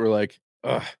too that were like,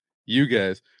 you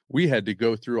guys, we had to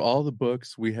go through all the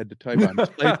books. We had to type on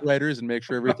slate writers and make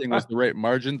sure everything was the right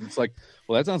margins. It's like,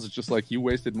 well, that sounds just like you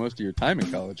wasted most of your time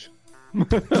in college.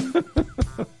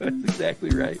 That's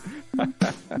exactly right.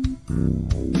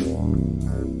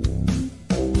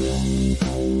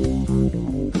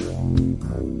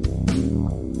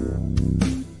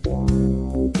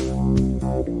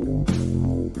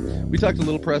 We talked a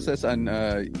little process on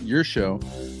your show,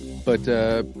 but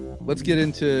let's get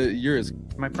into yours.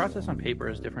 My process on paper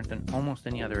is different than almost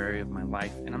any other area of my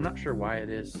life, and I'm not sure why it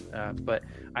is, but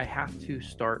I have to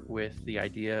start with the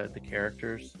idea, the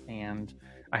characters, and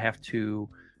I have to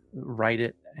write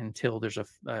it until there's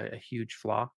a huge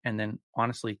flaw, and then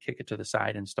honestly kick it to the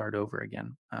side and start over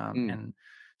again. And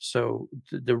so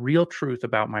the real truth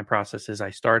about my process is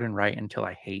I start and write until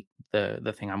I hate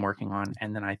the thing I'm working on,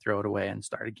 and then I throw it away and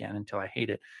start again until I hate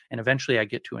it. And eventually I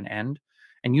get to an end.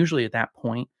 And usually at that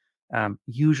point,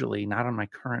 usually not on my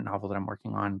current novel that I'm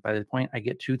working on, by the point I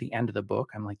get to the end of the book,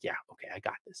 I'm like, yeah, okay, I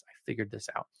got this. I figured this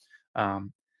out.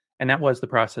 And that was the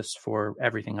process for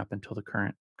everything up until the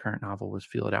current novel was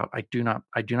feel it out. I do not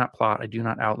plot. I do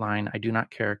not outline. I do not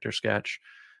character sketch.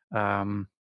 So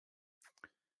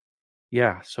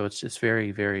it's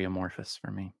very, very amorphous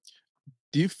for me.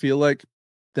 Do you feel like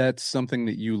that's something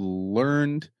that you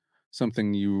learned,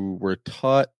 something you were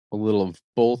taught, a little of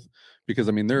both? Because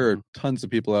I mean, there are tons of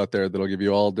people out there that'll give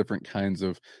you all different kinds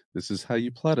of, this is how you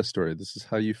plot a story, this is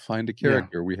how you find a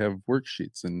character. We have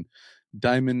worksheets and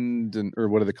diamond or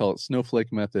what do they call it,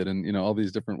 snowflake method, and all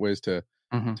these different ways to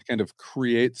kind of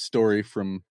create story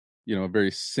from a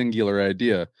very singular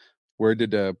idea. Where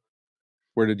did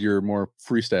your more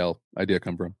freestyle idea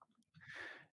come from?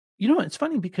 It's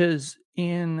funny because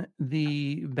in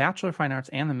the Bachelor of Fine Arts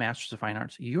and the Masters of Fine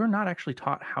Arts, you're not actually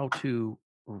taught how to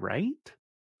write.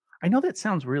 I know that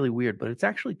sounds really weird, but it's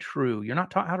actually true. You're not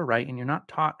taught how to write, and you're not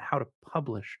taught how to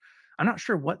publish. I'm not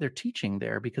sure what they're teaching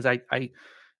there, because I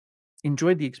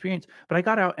enjoyed the experience, but I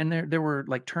got out and there were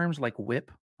like terms like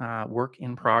WIP, work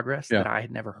in progress, Yeah. that I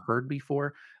had never heard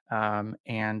before.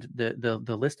 And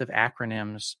the list of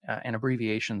acronyms and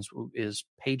abbreviations is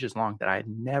pages long that I had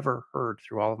never heard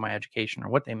through all of my education or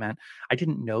what they meant. I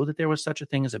didn't know that there was such a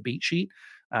thing as a beat sheet.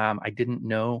 I didn't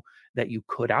know that you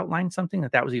could outline something,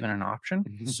 that was even an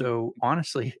option. So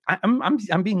honestly,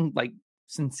 I'm being like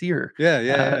sincere.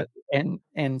 Yeah.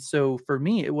 And so for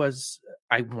me, it was,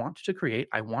 I want to create,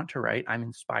 I want to write, I'm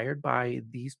inspired by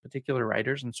these particular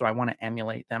writers, and so I want to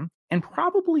emulate them. And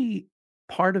probably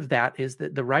part of that is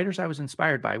that the writers I was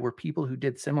inspired by were people who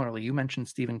did similarly. You mentioned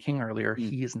Stephen King earlier.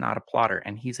 He is not a plotter,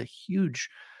 and he's a huge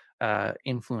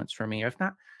influence for me. If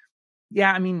not,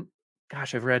 I mean,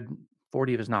 gosh, I've read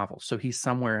 40 of his novels, so he's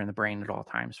somewhere in the brain at all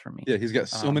times for me. Yeah, he's got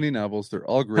so many novels. They're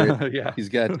all great. Yeah. He's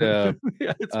got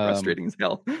it's frustrating as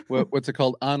hell. what's it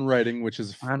called? On Writing, which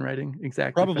is On Writing,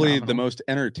 exactly. probably phenomenal. the most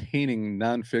entertaining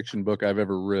nonfiction book I've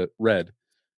ever read.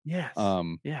 Yes.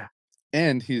 Yeah.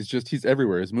 And he's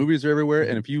everywhere. His movies are everywhere.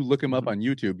 And if you look him up Mhm. on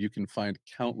YouTube, you can find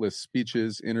countless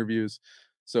speeches, interviews.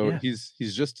 So Yeah.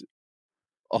 he's just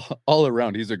all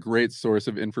around. He's a great source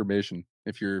of information.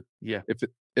 If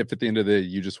at the end of the day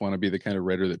you just want to be the kind of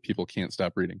writer that people can't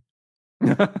stop reading.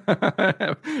 Isn't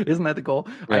that the goal?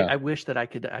 Yeah. I wish that I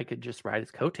could just ride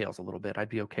his coattails a little bit. I'd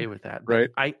be okay with that. Right.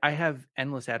 But I have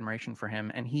endless admiration for him,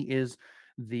 and he is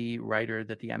the writer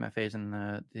that the MFAs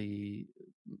and the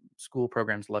school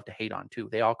programs love to hate on too.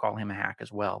 They all call him a hack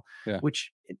as well. Yeah.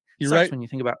 Which it You're sucks right. when you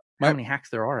think about how many hacks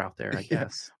there are out there, I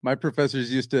guess. My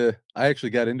professors used to, I actually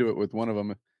got into it with one of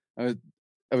them. I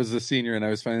was a senior, and I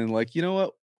was finding like, you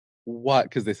know what?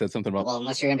 Because they said something about, Well,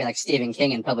 unless you're going to be like Stephen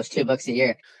King and publish 2 books a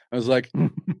year. I was like,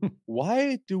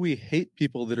 why do we hate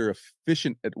people that are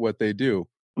efficient at what they do?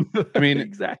 I mean,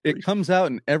 exactly. It comes out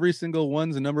and every single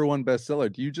one's a #1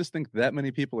 bestseller. Do you just think that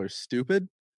many people are stupid?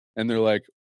 And they're like,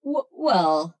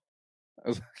 well, I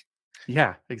was like,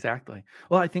 yeah, exactly.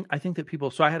 Well, I think that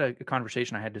people. So I had a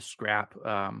conversation I had to scrap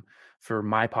for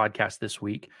my podcast this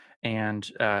week, and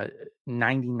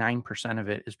 99% of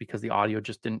it is because the audio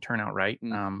just didn't turn out right.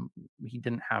 He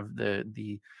didn't have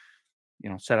the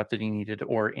setup that he needed,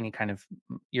 or any kind of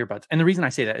earbuds. And the reason I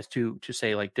say that is to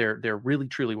say, like, there really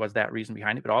truly was that reason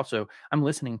behind it. But also, I'm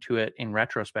listening to it in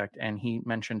retrospect, and he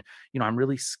mentioned, I'm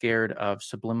really scared of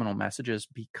subliminal messages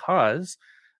because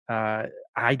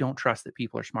I don't trust that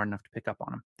people are smart enough to pick up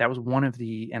on them. That was one of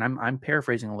the, and I'm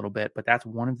paraphrasing a little bit, but that's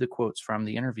one of the quotes from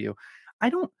the interview. I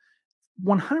don't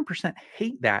 100%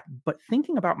 hate that, but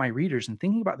thinking about my readers and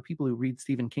thinking about the people who read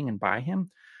Stephen King and buy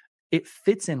him, it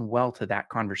fits in well to that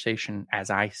conversation as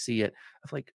I see it,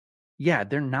 of like, yeah,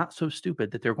 they're not so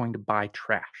stupid that they're going to buy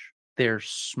trash. They're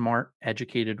smart,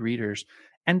 educated readers.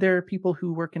 And there are people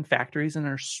who work in factories and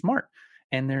are smart.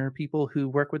 And there are people who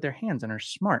work with their hands and are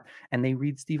smart, and they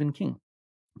read Stephen King.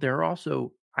 There are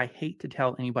also, I hate to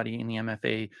tell anybody in the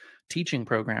MFA teaching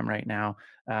program right now,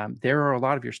 there are a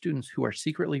lot of your students who are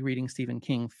secretly reading Stephen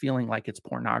King feeling like it's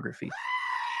pornography.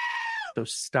 So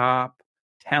stop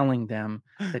telling them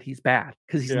that he's bad,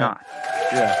 because he's not.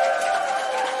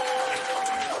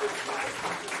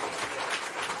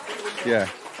 Yeah.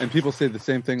 And people say the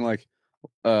same thing, like,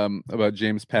 about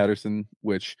James Patterson,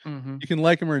 which you can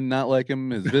like him or not like him,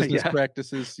 his business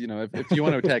practices. If you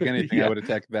want to attack anything, I would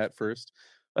attack that first.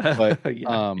 But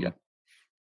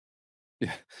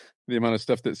the amount of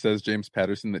stuff that says James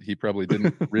Patterson that he probably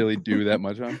didn't really do that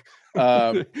much on.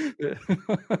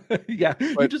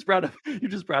 You just brought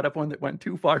up one that went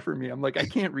too far for me. I'm like, I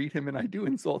can't read him, and I do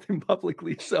insult him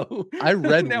publicly. So I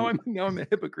read now I'm a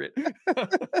hypocrite.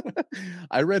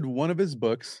 I read one of his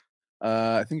books.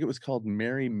 I think it was called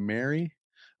Mary Mary.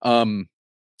 But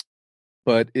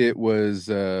it was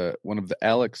one of the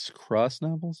Alex Cross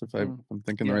novels, if I'm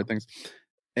thinking the right things.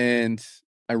 And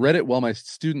I read it while my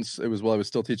students, it was while I was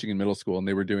still teaching in middle school, and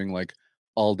they were doing like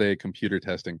all day computer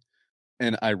testing.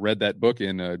 And I read that book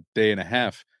in a day and a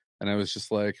half, and I was just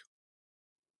like,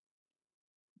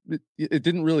 it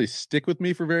didn't really stick with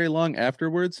me for very long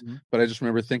afterwards, but I just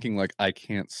remember thinking, like, I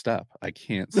can't stop. I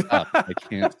can't stop. I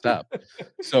can't stop.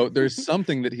 So there's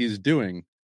something that he's doing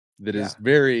that is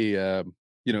very,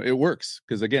 it works,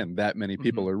 because again, that many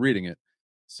people are reading it.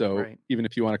 So even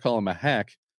if you want to call him a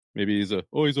hack, maybe he's a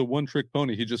one-trick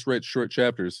pony. He just writes short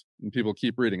chapters and people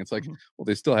keep reading. It's like, well,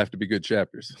 they still have to be good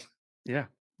chapters. Yeah.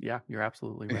 Yeah. You're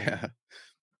absolutely right. Yeah.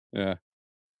 Yeah.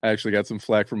 I actually got some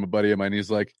flack from a buddy of mine. He's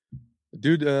like,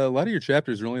 dude, a lot of your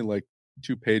chapters are only like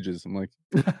 2 pages. I'm like,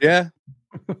 yeah,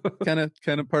 kind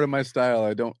of part of my style.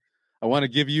 I want to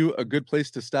give you a good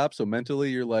place to stop. So mentally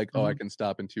you're like, oh, I can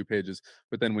stop in 2 pages.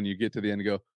 But then when you get to the end,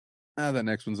 you go, that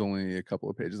next one's only a couple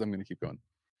of pages. I'm going to keep going.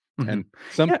 And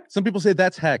some people say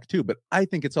that's hack too, but I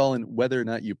think it's all in whether or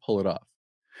not you pull it off.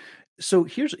 So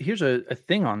here's a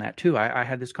thing on that too. I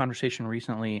had this conversation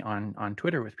recently on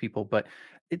Twitter with people, but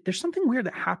there's something weird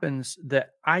that happens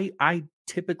that I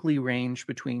typically range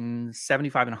between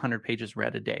 75 and 100 pages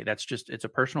read a day. It's a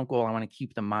personal goal. I want to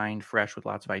keep the mind fresh with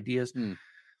lots of ideas.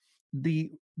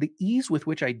 The ease with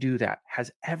which I do that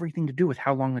has everything to do with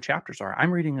how long the chapters are.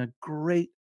 I'm reading a great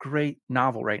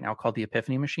novel right now called The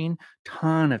Epiphany Machine.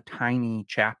 Ton of tiny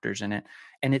chapters in it,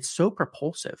 and it's so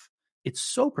propulsive. It's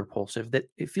so propulsive that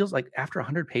it feels like after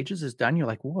 100 pages is done, you're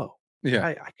like, whoa, yeah,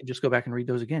 I could just go back and read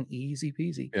those again. Easy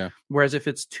peasy. Yeah. Whereas if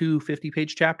it's 2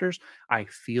 50-page chapters, I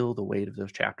feel the weight of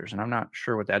those chapters, and I'm not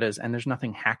sure what that is. And there's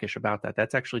nothing hackish about that.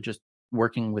 That's actually just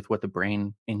working with what the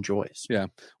brain enjoys. Yeah.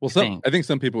 Well, I think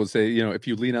some people would say, if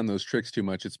you lean on those tricks too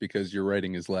much, it's because your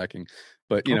writing is lacking.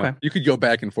 But, you could go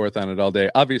back and forth on it all day.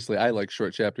 Obviously, I like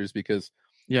short chapters because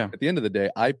at the end of the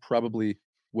day, I probably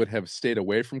would have stayed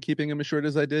away from keeping them as short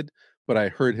as I did. But I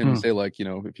heard him say, like,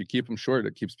 if you keep them short,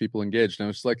 it keeps people engaged. And I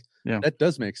was like, that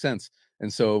does make sense.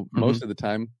 And so most of the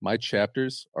time, my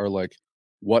chapters are like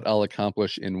what I'll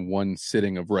accomplish in one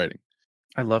sitting of writing.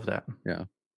 I love that. Yeah.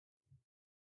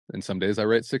 And some days I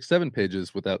write 6-7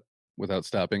 pages without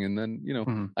stopping. And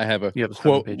then, I have a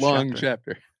quote long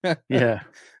chapter. Yeah.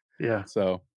 Yeah.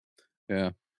 So,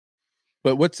 yeah.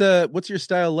 But what's your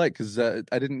style like? Because I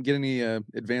didn't get any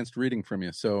advanced reading from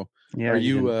you. So are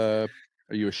you a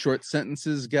short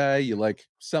sentences guy? You like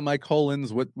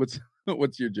semicolons? What's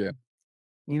your jam?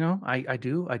 I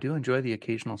do enjoy the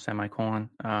occasional semicolon.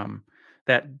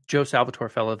 That Joe Salvatore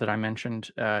fellow that I mentioned,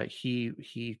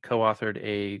 he co-authored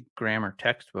a grammar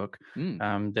textbook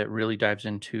that really dives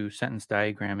into sentence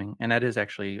diagramming, and that is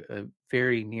actually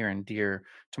very near and dear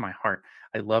to my heart.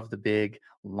 I love the big,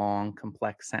 long,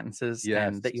 complex sentences,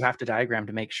 and that you have to diagram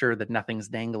to make sure that nothing's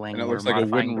dangling. And it looks like a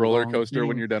wooden roller coaster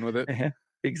when you're done with it.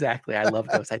 Exactly. I love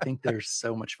those. I think they're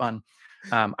so much fun.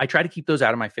 I try to keep those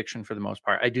out of my fiction for the most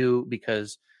part. I do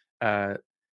because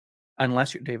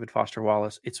unless you're David Foster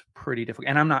Wallace, it's pretty difficult.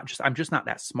 And I'm just not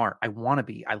that smart. I want to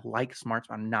be. I like smarts,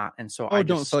 but I'm not. And so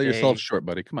don't sell yourself short,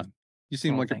 buddy. Come on. You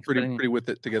seem like a pretty with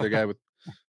it together guy with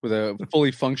a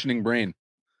fully functioning brain.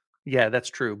 Yeah, that's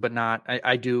true, but not.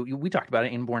 I do. We talked about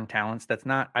it, inborn talents. That's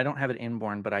not. I don't have it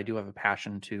inborn, but I do have a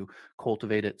passion to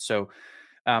cultivate it. So,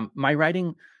 my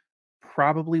writing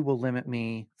probably will limit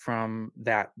me from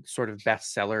that sort of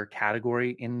bestseller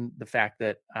category in the fact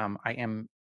that I am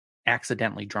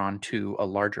accidentally drawn to a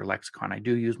larger lexicon. I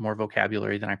do use more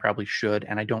vocabulary than I probably should,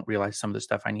 and I don't realize some of the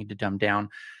stuff I need to dumb down.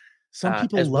 Some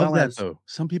people love that though.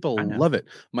 Some people love it.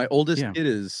 My oldest kid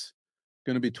is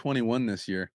going to be 21 this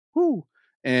year. Woo!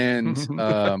 And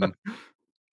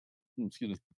excuse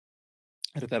me,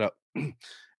 edit that out.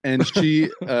 And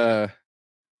she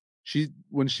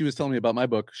when she was telling me about my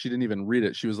book, she didn't even read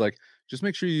it. She was like, just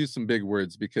make sure you use some big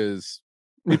words because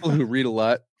people who read a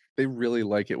lot, they really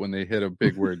like it when they hit a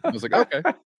big word. I was like, okay.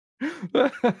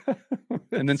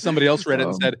 And then somebody else read it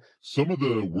and said, some of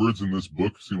the words in this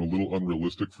book seem a little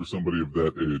unrealistic for somebody of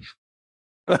that age.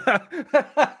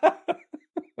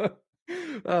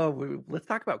 Oh, let's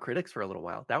talk about critics for a little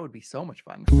while. That would be so much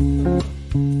fun.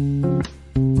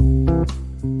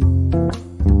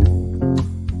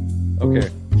 Okay,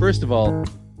 first of all,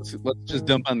 let's just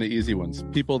dump on the easy ones.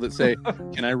 People that say,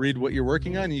 can I read what you're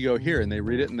working on? And you go, here, and they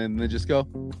read it, and then they just go,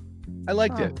 I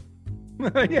liked it.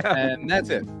 Yeah. And that's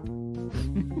it.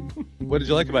 What did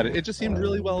you like about it? It just seemed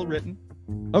really well written.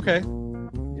 Okay.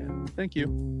 Yeah, thank you.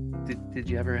 Did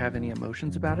you ever have any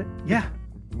emotions about it? Yeah.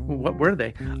 What were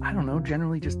they? I don't know.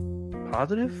 Generally just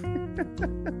positive.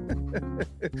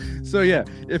 So yeah,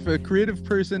 if a creative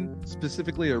person,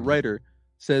 specifically a writer,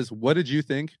 says, what did you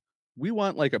think? We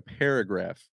want like a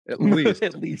paragraph, at least.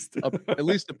 At least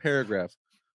a paragraph.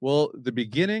 Well, the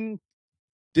beginning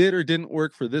did or didn't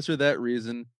work for this or that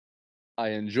reason. I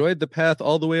enjoyed the path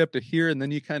all the way up to here, and then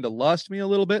you kind of lost me a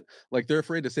little bit. Like they're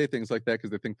afraid to say things like that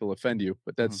because they think they'll offend you.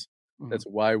 But that's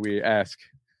why we ask.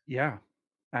 Yeah,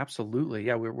 absolutely.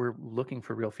 Yeah, we're looking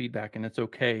for real feedback, and it's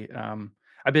okay.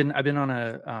 I've been on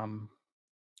a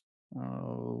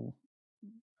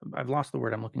I've lost the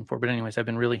word I'm looking for, but anyways, I've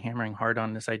been really hammering hard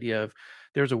on this idea of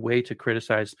there's a way to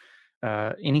criticize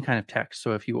any kind of text.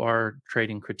 So if you are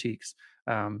trading critiques,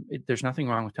 there's nothing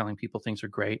wrong with telling people things are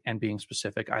great and being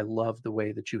specific. I love the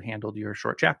way that you handled your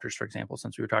short chapters, for example,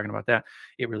 since we were talking about that.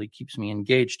 It really keeps me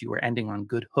engaged. You were ending on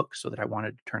good hooks so that I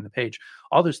wanted to turn the page.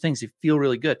 All those things, you feel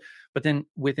really good. But then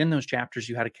within those chapters,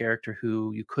 you had a character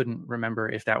who you couldn't remember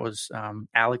if that was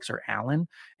Alex or Alan.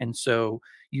 And so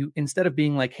you, instead of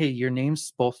being like, hey, your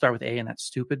names both start with A and that's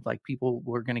stupid, like people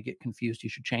were going to get confused, you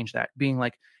should change that. Being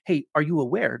like, hey, are you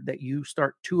aware that you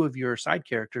start two of your side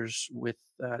characters with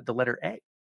the letter A?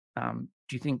 Do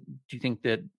you think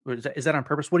that, or is that on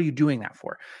purpose? What are you doing that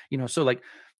for? So like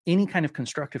any kind of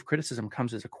constructive criticism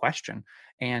comes as a question,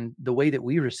 and the way that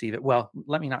we receive it, well,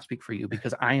 let me not speak for you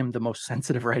because I am the most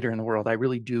sensitive writer in the world. I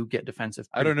really do get defensive.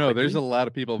 I don't know. Quickly. There's a lot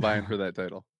of people vying for that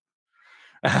title.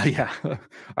 Yeah,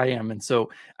 I am. And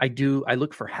so I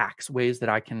look for hacks, ways that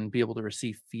I can be able to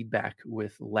receive feedback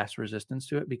with less resistance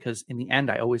to it, because in the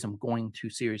end, I always am going to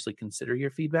seriously consider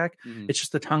your feedback. Mhm. It's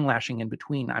just the tongue lashing in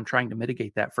between. I'm trying to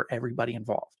mitigate that for everybody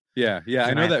involved. Yeah.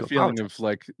 I know that feeling apologize. of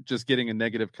like just getting a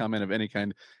negative comment of any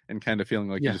kind and kind of feeling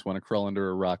like you just want to crawl under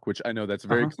a rock, which I know that's a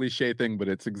very cliche thing, but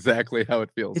it's exactly how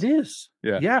it feels. It is.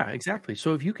 Yeah. Yeah, exactly.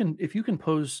 So if you can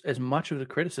pose as much of the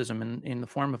criticism in the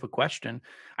form of a question,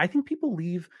 I think people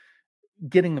leave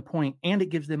getting the point, and it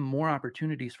gives them more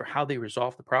opportunities for how they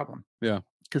resolve the problem. Yeah.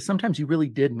 Because sometimes you really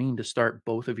did mean to start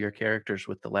both of your characters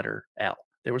with the letter L.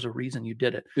 There was a reason you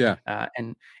did it. Yeah.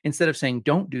 And instead of saying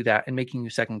don't do that and making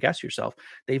you second guess yourself,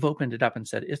 they've opened it up and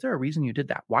said, is there a reason you did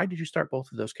that? Why did you start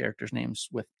both of those characters' names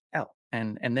with L?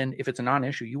 And then if it's a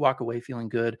non-issue, you walk away feeling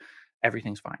good.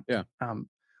 Everything's fine. Yeah.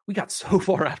 We got so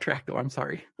far off track though. I'm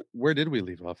sorry. Where did we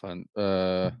leave off on?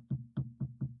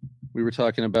 We were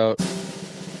talking about.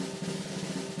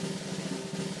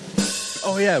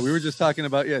 Oh yeah, we were just talking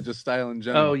about just style in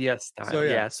general. Oh yes, style. So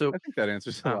yeah. So I think that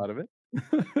answers a lot of it.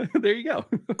 there you go.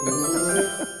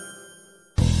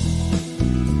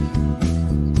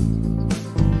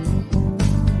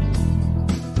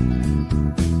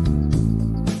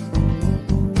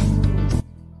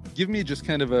 Give me just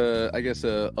kind of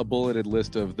a bulleted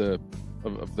list of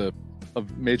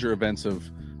major events of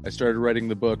I started writing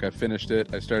the book, I finished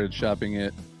it, I started shopping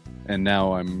it, and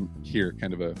now I'm here,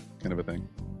 kind of a thing.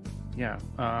 Yeah.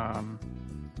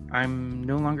 I'm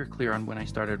no longer clear on when I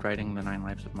started writing The 9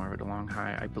 Lives of Marva DeLong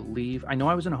High. I know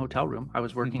I was in a hotel room. I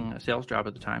was working a sales job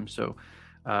at the time. So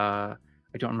I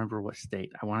don't remember what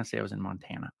state. I want to say I was in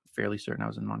Montana. Fairly certain I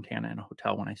was in Montana in a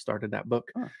hotel when I started that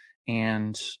book. Huh.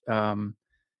 And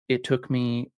it took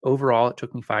me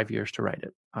 5 years to write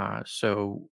it.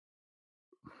 So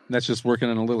that's just working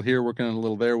on a little here, working on a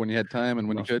little there when you had time and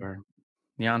when you could.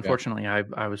 Yeah, unfortunately,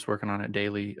 I was working on it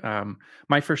daily.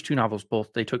 My first two novels,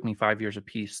 they took me 5 years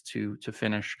apiece to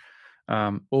finish.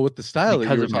 Well, with the style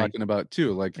that you were talking about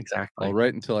too, like exactly, I'll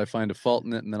write until I find a fault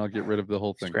in it, and then I'll get rid of the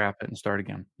whole thing, scrap it, and start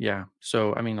again. Yeah.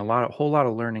 So I mean, a whole lot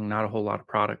of learning, not a whole lot of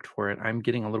product for it. I'm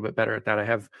getting a little bit better at that. I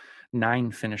have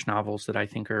 9 finished novels that I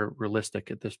think are realistic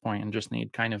at this point, and just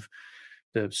need kind of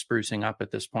the sprucing up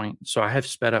at this point. So I have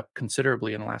sped up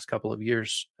considerably in the last couple of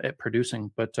years at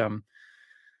producing, but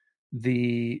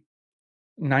the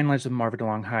 9 Lives of Marva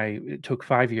DeLong High, it took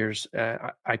 5 years.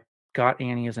 I got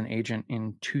Annie as an agent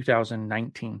in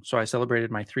 2019. So I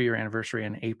celebrated my 3-year anniversary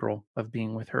in April of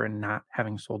being with her and not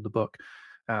having sold the book.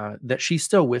 That she's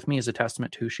still with me is a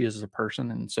testament to who she is as a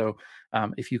person. And so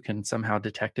if you can somehow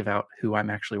detective out who I'm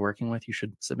actually working with, you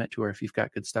should submit to her if you've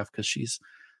got good stuff, because she's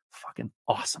fucking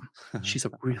awesome. She's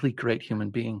a really great human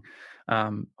being,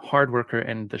 hard worker,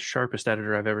 and the sharpest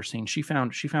editor I've ever seen. She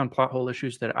found plot hole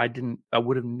issues that I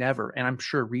would have never, and I'm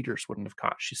sure readers wouldn't have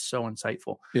caught. She's so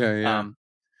insightful. Yeah.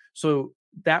 So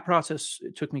that process,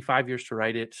 it took me 5 years to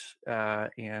write it,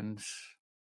 and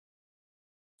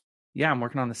yeah, I'm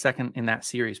working on the second in that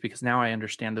series because now I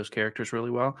understand those characters really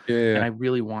well, and I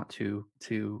really want to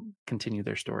continue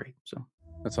their story. So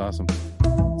that's awesome.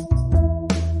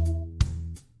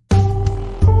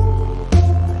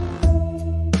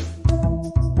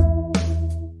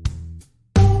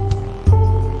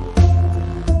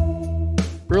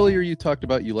 Earlier, you talked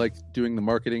about you like doing the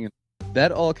marketing, and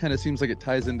that all kind of seems like it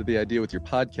ties into the idea with your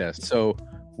podcast. So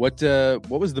what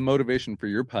was the motivation for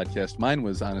your podcast? Mine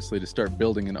was honestly to start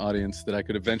building an audience that I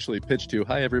could eventually pitch to.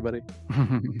 Hi, everybody.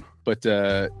 But,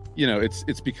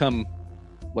 it's become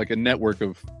like a network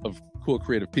of cool,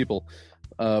 creative people.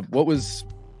 What was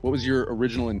your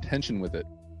original intention with it?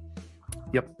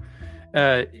 Yep.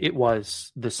 It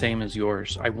was the same as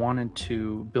yours. I wanted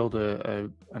to build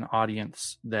an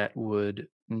audience that would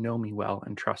know me well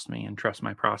and trust me and trust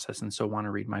my process, and so want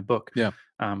to read my book. Yeah.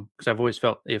 Because I've always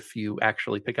felt if you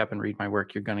actually pick up and read my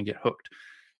work, you're going to get hooked.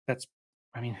 That's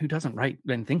I mean, who doesn't write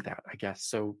and think that, I guess.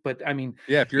 So, but I mean,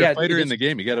 Yeah, if you're yeah, a fighter it in is. the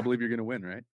game, you got to believe you're going to win,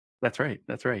 right? That's right.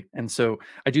 That's right. And so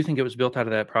I do think it was built out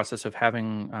of that process of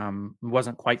having, it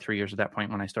wasn't quite 3 years at that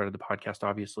point when I started the podcast,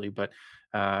 obviously, but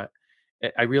uh,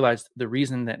 I realized the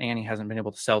reason that Annie hasn't been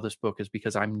able to sell this book is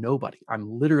because I'm nobody. I'm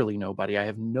literally nobody. I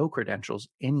have no credentials,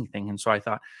 anything. And so I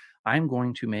thought, I'm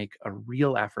going to make a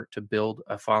real effort to build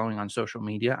a following on social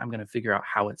media. I'm going to figure out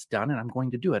how it's done, and I'm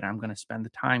going to do it. I'm going to spend the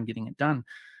time getting it done.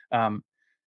 Um,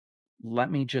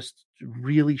 Let me just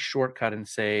really shortcut and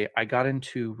say I got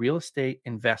into real estate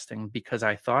investing because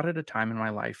I thought at a time in my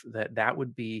life that that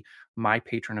would be my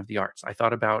patron of the arts. I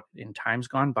thought about in times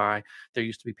gone by, there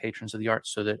used to be patrons of the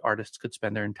arts so that artists could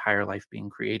spend their entire life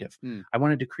being creative. Hmm. I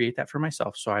wanted to create that for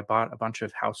myself. So I bought a bunch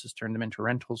of houses, turned them into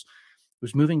rentals,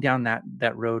 was moving down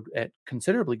that road at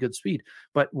considerably good speed,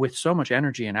 but with so much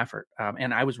energy and effort.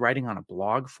 And I was writing on a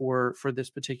blog for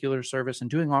this particular service and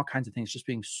doing all kinds of things, just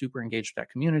being super engaged with that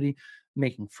community,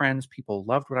 making friends. People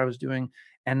loved what I was doing.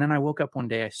 And then I woke up one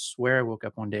day. I swear I woke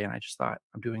up one day and I just thought,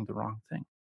 I'm doing the wrong thing.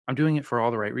 I'm doing it for all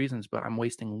the right reasons, but I'm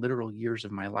wasting literal years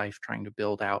of my life trying to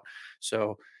build out.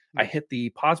 So I hit the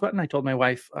pause button. I told my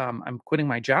wife, I'm quitting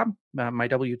my job, my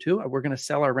W-2. We're going to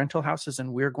sell our rental houses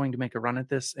and we're going to make a run at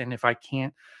this. And if I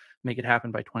can't make it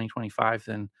happen by 2025,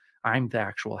 then I'm the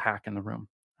actual hack in the room.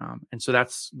 And so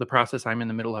that's the process I'm in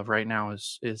the middle of right now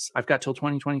is I've got till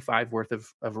 2025 worth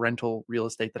of rental real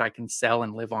estate that I can sell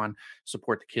and live on,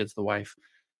 support the kids, the wife,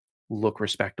 look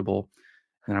respectable.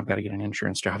 And I've got to get an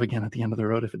insurance job again at the end of the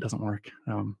road if it doesn't work.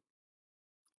 Man,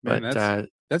 But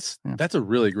that's a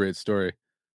really great story.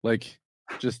 Like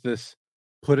just this,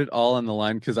 put it all on the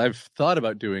line. Cause I've thought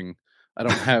about doing, I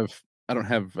don't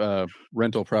have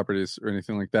rental properties or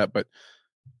anything like that, but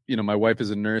you know, my wife is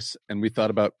a nurse and we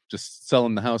thought about just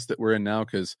selling the house that we're in now.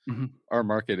 Cause our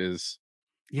market is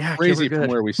crazy from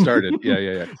where we started.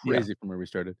 Yeah. Crazy from where we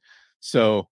started.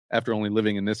 So after only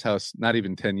living in this house, not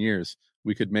even 10 years,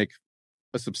 we could make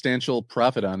a substantial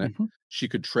profit on it. She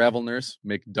could travel nurse,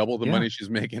 make double the money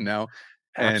she's making now.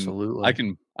 And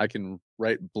absolutely. I can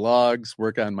write blogs,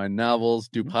 work on my novels,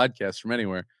 do podcasts from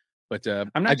anywhere. But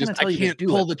I'm not going to tell you can't to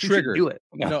pull it, the but you should trigger. do it.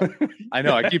 No, I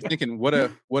know. I keep thinking what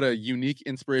a unique,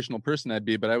 inspirational person I'd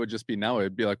be. But I would just be now.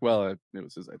 I'd be like, well, it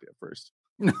was his idea first.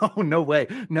 No way.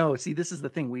 No, see, this is the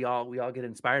thing. We all get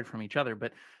inspired from each other.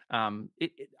 But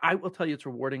I will tell you, it's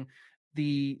rewarding.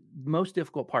 The most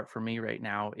difficult part for me right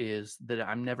now is that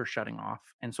I'm never shutting off,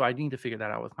 and so I need to figure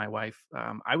that out with my wife.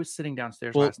 I was sitting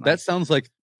downstairs last night. That sounds like.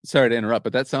 Sorry to interrupt,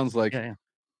 but that sounds like.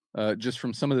 Yeah. Just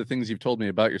from some of the things you've told me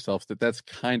about yourself, that's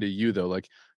kind of you though. Like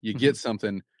you get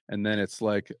something and then it's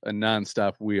like a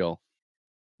nonstop wheel.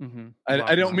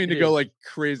 I don't mean to go like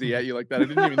crazy at you like that. I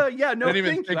didn't even I didn't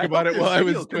even think about it while I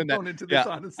was doing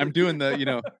that. I'm doing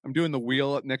the I'm doing the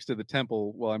wheel next to the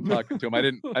temple while I'm talking to him. I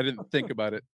didn't think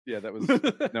about it. Yeah, that was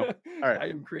no. All right. I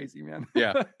am crazy, man.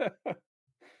 Yeah.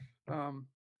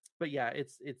 But yeah,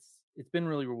 it's been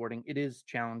really rewarding. It is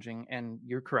challenging, and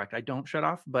you're correct. I don't shut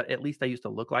off, but at least I used to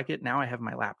look like it. Now I have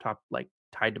my laptop like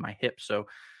tied to my hip. So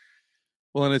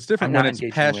well, and it's different when it's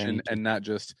passion and not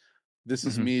just this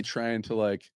is me trying to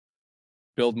like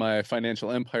build my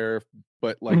financial empire,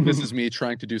 but like this is me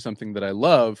trying to do something that I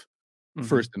love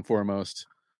first and foremost.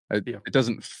 It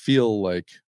doesn't feel like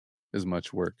as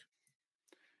much work.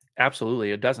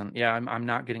 Absolutely, it doesn't. Yeah, I'm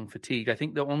not getting fatigued. I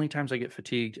think the only times I get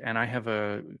fatigued, and I have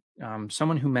a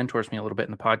someone who mentors me a little bit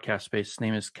in the podcast space. His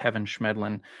name is Kevin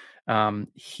Schmedlin.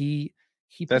 He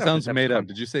that sounds made up.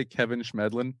 Did you say Kevin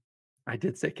Schmedlin? I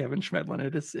did say Kevin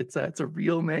Schmedlin. It's a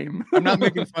real name. I'm not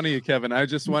making fun of you, Kevin. I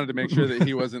just wanted to make sure that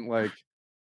he wasn't like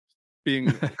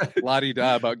being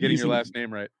la-di-da about getting your last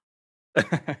name right.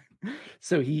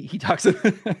 So he talks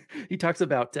he talks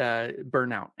about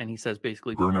burnout, and he says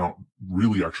basically burnout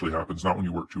really actually happens not when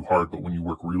you work too hard, but when you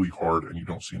work really hard and you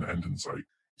don't see an end in sight.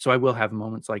 So I will have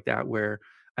moments like that where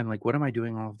I'm like, what am I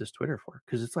doing all of this Twitter for?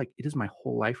 Because it's like it is my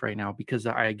whole life right now, because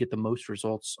I get the most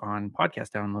results on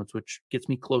podcast downloads, which gets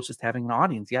me closest to having an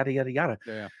audience, yada yada yada.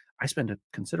 Yeah. I spend a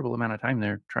considerable amount of time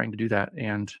there trying to do that,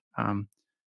 and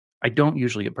I don't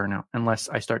usually get burnout unless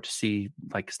I start to see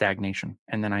like stagnation,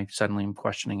 and then I suddenly am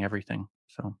questioning everything.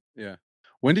 So yeah.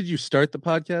 When did you start the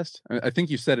podcast? I think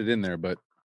you said it in there, but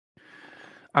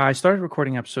I started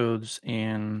recording episodes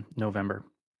in November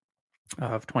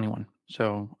of 21.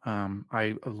 So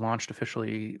I launched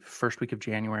officially first week of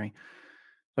January.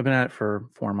 I've been at it for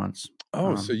 4 months.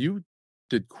 Oh, so you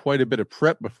did quite a bit of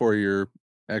prep before your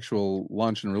actual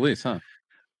launch and release, huh?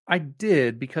 I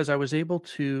did, because I was able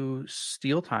to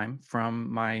steal time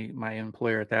from my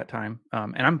employer at that time.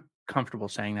 And I'm comfortable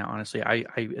saying that, honestly. I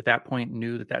at that point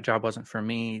knew that job wasn't for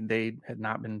me. They had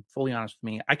not been fully honest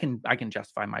with me. I can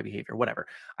justify my behavior, whatever.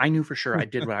 I knew for sure I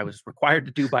did what I was required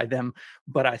to do by them,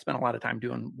 but I spent a lot of time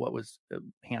doing what was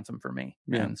handsome for me.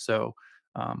 Yeah. And so,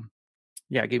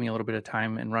 it gave me a little bit of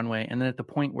time and runway. And then at the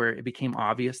point where it became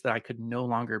obvious that I could no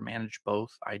longer manage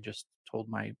both, I just told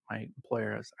my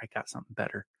employer I got something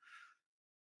better.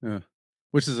 Yeah.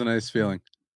 Which is a nice feeling.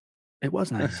 It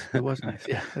was nice. It was nice.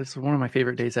 Yeah. It's one of my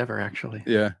favorite days ever, actually.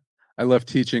 Yeah. I left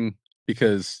teaching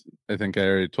because I think I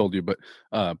already told you, but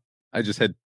I just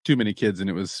had too many kids, and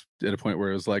it was at a point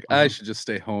where it was like, I should just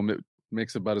stay home. It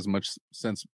makes about as much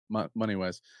sense money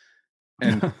wise.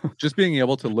 And just being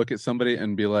able to look at somebody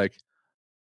and be like,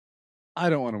 I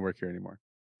don't want to work here anymore,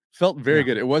 felt very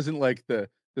good. It wasn't like the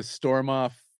storm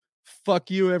off,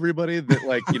 fuck you, everybody, that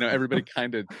like, everybody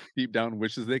kind of deep down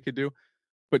wishes they could do.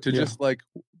 But to just like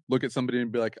look at somebody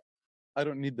and be like, I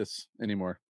don't need this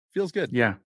anymore, feels good.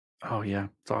 Yeah. Oh yeah.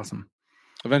 It's awesome.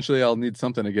 Eventually I'll need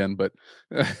something again, but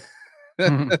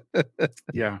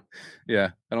yeah.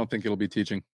 I don't think it'll be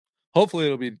teaching. Hopefully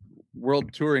it'll be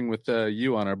world touring with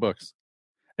you on our books.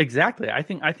 Exactly. I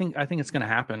think it's going to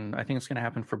happen. I think it's going to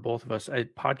happen for both of us.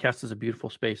 Podcast is a beautiful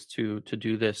space to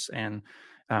do this, and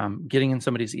getting in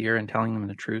somebody's ear and telling them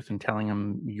the truth and telling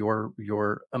them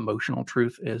your emotional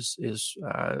truth is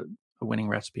a winning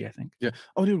recipe, I think. Yeah.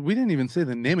 Oh, dude, we didn't even say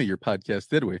the name of your podcast,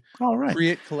 did we? All right.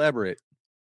 Cre8, Collabor8.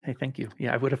 Hey, thank you.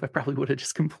 Yeah, I probably would have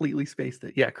just completely spaced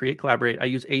it. Yeah, Cre8, Collabor8. I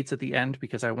use 8s at the end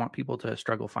because I want people to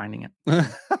struggle finding it.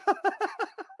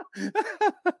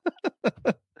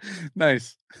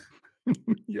 Nice.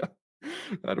 Yeah.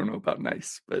 I don't know about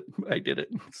nice, but I did it.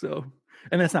 So,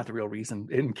 and that's not the real reason,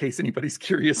 in case anybody's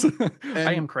curious.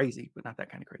 I am crazy, but not that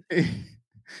kind of crazy.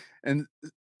 And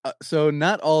so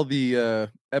not all the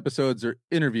episodes are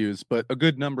interviews, but a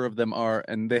good number of them are,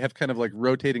 and they have kind of like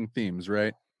rotating themes,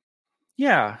 right?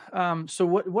 Yeah. So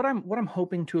what I'm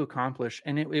hoping to accomplish,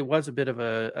 and it was a bit of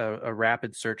a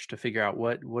rapid search to figure out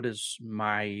what is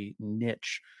my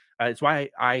niche. It's why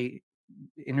I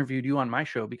interviewed you on my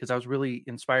show, because I was really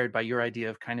inspired by your idea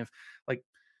of kind of like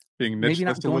being maybe niche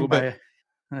not just a little bit.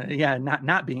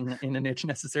 Not being in a niche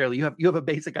necessarily. You have a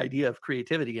basic idea of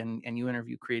creativity, and you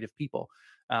interview creative people.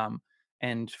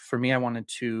 And for me, I wanted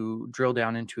to drill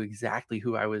down into exactly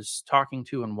who I was talking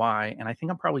to and why. And I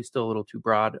think I'm probably still a little too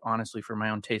broad, honestly, for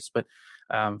my own taste. But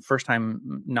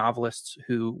first-time novelists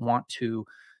who want to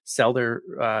sell their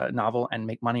novel and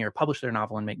make money, or publish their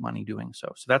novel and make money doing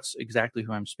so. So that's exactly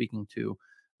who I'm speaking to.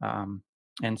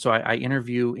 And so I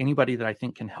interview anybody that I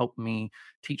think can help me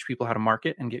teach people how to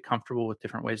market and get comfortable with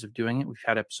different ways of doing it. We've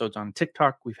had episodes on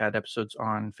TikTok. We've had episodes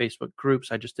on Facebook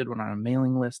groups. I just did one on a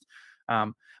mailing list.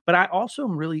 But I also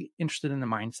am really interested in the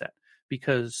mindset,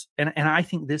 because, and I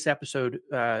think this episode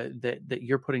that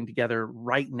you're putting together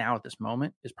right now at this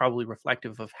moment is probably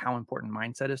reflective of how important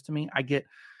mindset is to me. I get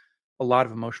a lot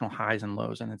of emotional highs and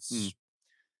lows, and it's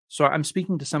so I'm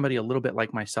speaking to somebody a little bit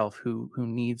like myself who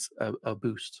needs a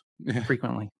boost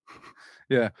frequently.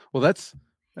 Yeah. Well, that's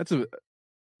a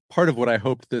part of what I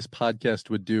hoped this podcast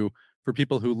would do for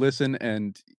people who listen,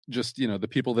 and just, the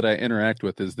people that I interact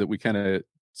with, is that we kind of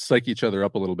psych each other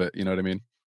up a little bit. You know what I mean?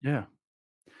 Yeah.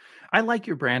 I like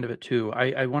your brand of it too.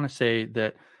 I want to say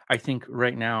that I think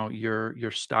right now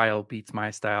your style beats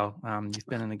my style. You've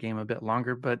been in the game a bit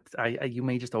longer, but you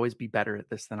may just always be better at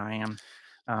this than I am.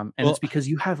 And it's because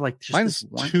you have like just mine's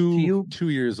this to you. 2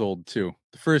 years old too.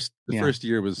 The first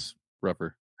year was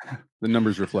rougher. The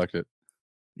numbers reflect it.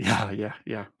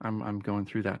 Yeah. I'm going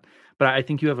through that, but I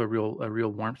think you have a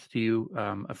real warmth to you,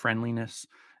 a friendliness,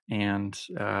 and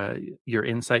you're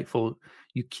insightful.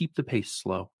 You keep the pace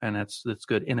slow, and that's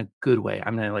good in a good way.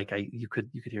 I'm not like you could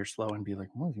hear slow and be like,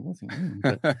 what's he mean?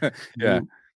 But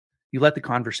you let the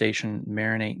conversation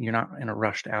marinate. You're not in a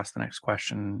rush to ask the next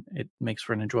question. It makes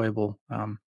for an enjoyable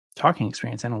talking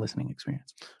experience and a listening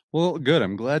experience. Well, good.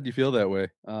 I'm glad you feel that way.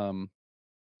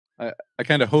 I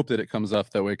kind of hope that it comes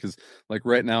off that way, because like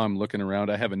right now I'm looking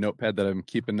around. I have a notepad that I'm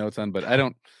keeping notes on, but I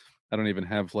don't even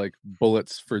have like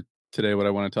bullets for today what I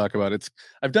want to talk about.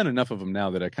 I've done enough of them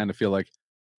now that I kind of feel like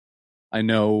I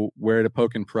know where to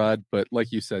poke and prod. But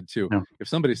like you said too, if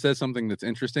somebody says something that's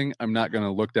interesting, I'm not going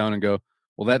to look down and go,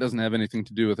 well, that doesn't have anything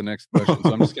to do with the next question.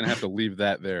 So I'm just going to have to leave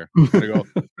that there. I'm going to go,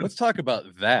 let's talk about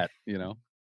that,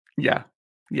 Yeah.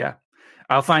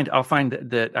 I'll find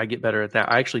that I get better at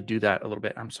that. I actually do that a little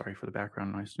bit. I'm sorry for the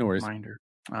background noise. No worries. Reminder.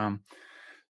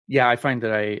 I find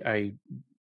that I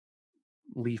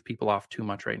leave people off too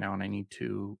much right now, and I need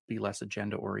to be less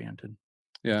agenda oriented.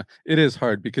 Yeah, it is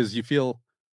hard, because you feel,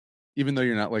 even though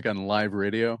you're not like on live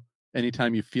radio,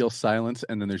 anytime you feel silence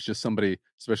and then there's just somebody,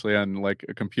 especially on like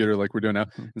a computer like we're doing now,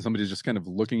 Mhm. and somebody's just kind of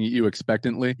looking at you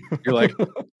expectantly, you're like,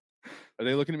 are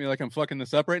they looking at me like I'm fucking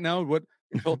this up right now? What?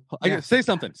 I Yeah. gotta say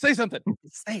something. Say something.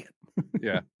 Say it.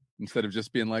 Yeah. Instead of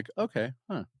just being like, okay,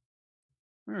 huh.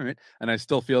 All right. And I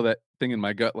still feel that thing in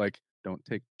my gut, like, don't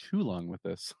take too long with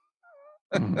this.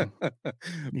 Mhm.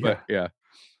 But yeah.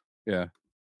 I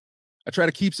try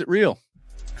to keeps it real.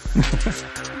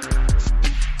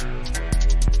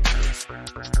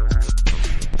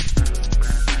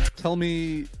 Tell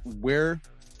me where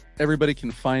everybody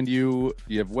can find you.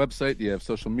 Do you have a website? Do you have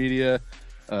social media?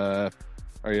 Are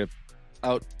you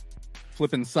out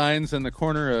flipping signs in the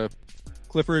corner of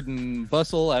Clifford and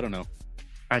Bustle? I don't know.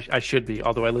 I should be,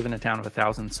 although I live in a town of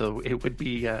 1,000, so it would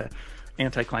be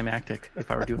anticlimactic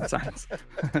if I were doing signs.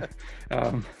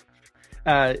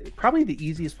 Probably the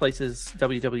easiest place is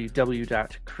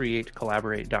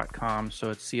www.cre8collabor8.com.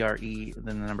 So it's CRE,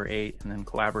 then the number 8, and then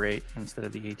collaborate. Instead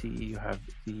of the ATE, you have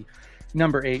the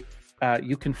number 8.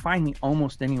 You can find me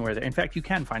almost anywhere there. In fact, you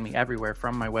can find me everywhere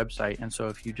from my website. And so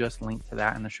if you just link to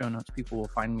that in the show notes, people will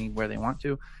find me where they want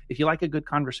to. If you like a good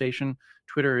conversation,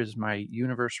 Twitter is my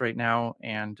universe right now.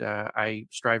 And I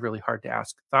strive really hard to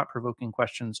ask thought-provoking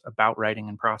questions about writing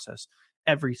and process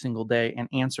every single day and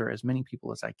answer as many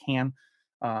people as I can.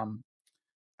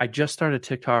 I just started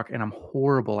TikTok and I'm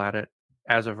horrible at it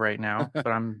as of right now, but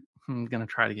I'm going to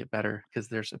try to get better because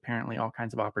there's apparently all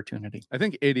kinds of opportunity. I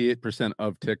think 88%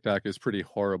 of TikTok is pretty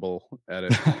horrible at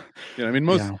it. You know, I mean,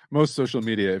 most social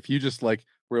media, if you just like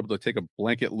were able to take a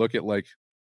blanket look at like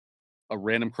a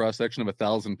random cross section of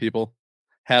 1,000 people,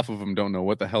 half of them don't know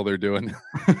what the hell they're doing.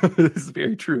 This is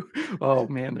very true. Oh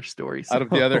man, their stories. Out of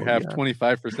the other half,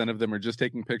 25% of them are just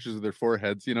taking pictures of their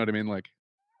foreheads. You know what I mean? Like,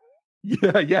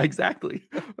 yeah, exactly.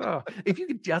 Oh, if you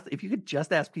could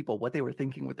just ask people what they were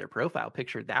thinking with their profile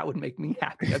picture, that would make me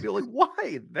happy. I'd be like,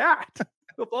 why that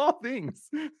of all things?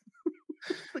 It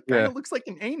kind of looks like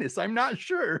an anus. I'm not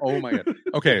sure. Oh my God.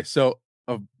 Okay. So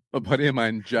a buddy of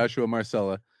mine, Joshua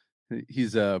Marcella,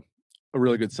 he's a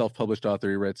really good self-published author.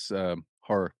 He writes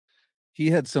horror. He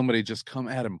had somebody just come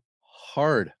at him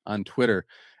hard on Twitter.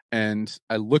 And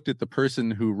I looked at the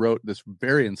person who wrote this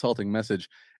very insulting message,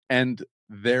 and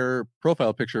their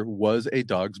profile picture was a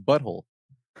dog's butthole.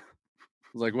 I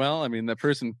was like, well, I mean, that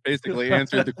person basically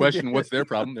answered the question, what's their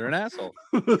problem? They're an asshole.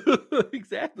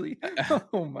 Exactly.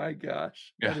 Oh my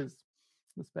gosh. That is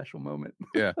a special moment.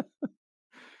 Yeah.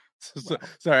 So,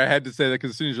 sorry, I had to say that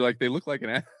because as soon as you're like, they look like an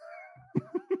asshole.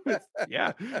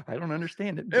 Yeah, I don't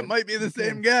understand it. It might be the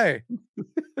same guy.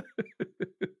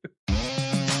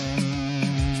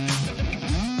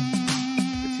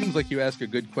 It seems like you ask a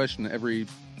good question every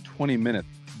 20 minutes.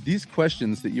 These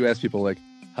questions that you ask people, like,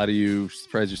 how do you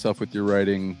surprise yourself with your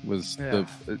writing,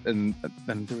 and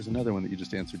there was another one that you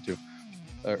just answered to,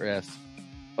 or asked.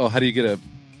 Oh, how do you get a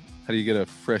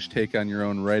fresh take on your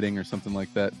own writing or something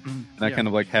like that? And I kind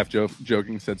of like half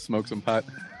joking said, smoke some pot.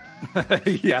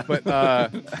 Yeah, but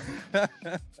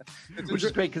which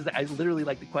is great because I literally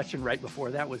like the question right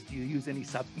before that was, do you use any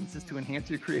substances to enhance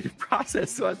your creative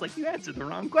process? So I was like, you answered the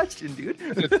wrong question, dude.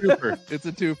 It's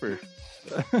a twofer.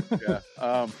 Yeah,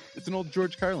 it's an old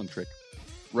George Carlin trick,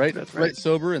 right? That's right. Write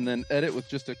sober and then edit with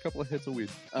just a couple of hits of weed.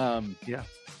 Yeah,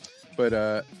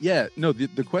 but no,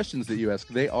 the questions that you ask,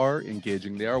 they are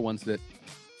engaging. They are ones that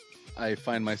I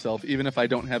find myself, even if I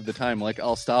don't have the time, like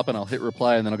I'll stop and I'll hit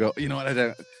reply and then I'll go, you know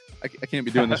what, I can't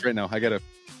be doing this right now. I gotta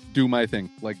do my thing.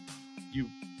 Like,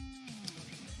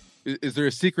 is there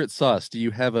a secret sauce? Do you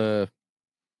have a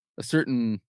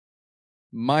certain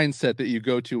mindset that you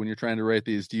go to when you're trying to write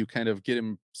these? Do you kind of get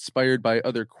inspired by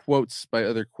other quotes, by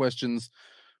other questions?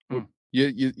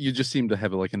 You just seem to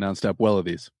have like a nonstop well of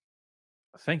these.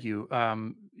 Thank you.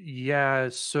 Yeah.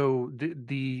 So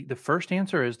the first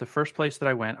answer is the first place that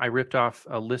I went. I ripped off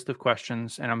a list of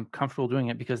questions, and I'm comfortable doing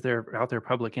it because they're out there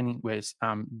public anyways.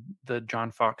 The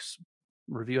John Fox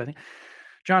review, I think.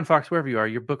 John Fox, wherever you are,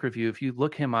 your book review, if you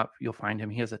look him up, you'll find him.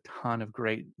 He has a ton of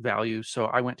great value. So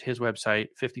I went to his website,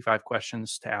 55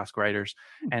 questions to ask writers,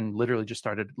 and literally just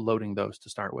started loading those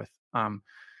to start with.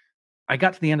 I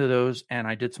got to the end of those and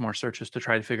I did some more searches to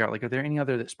try to figure out, like, are there any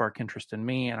other that spark interest in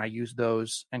me? And I used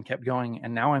those and kept going.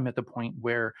 And now I'm at the point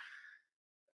where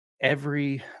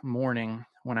every morning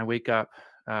when I wake up,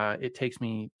 it takes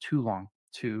me too long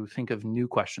to think of new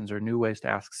questions or new ways to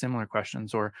ask similar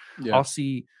questions, or I'll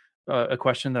see a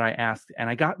question that I asked and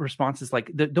I got responses like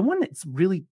the one that's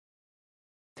really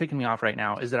taking me off right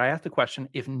now is that I asked the question,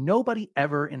 if nobody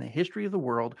ever in the history of the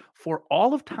world for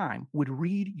all of time would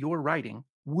read your writing,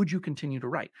 would you continue to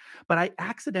write? But I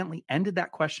accidentally ended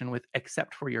that question with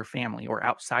except for your family or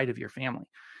outside of your family.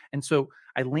 And so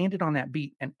I landed on that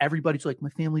beat, and everybody's like, my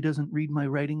family doesn't read my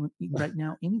writing right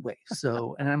now anyway.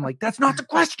 So, and I'm like, that's not the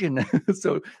question.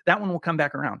 So that one will come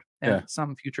back around in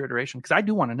some future iteration. Because I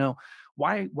do want to know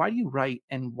why do you write,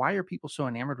 and why are people so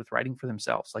enamored with writing for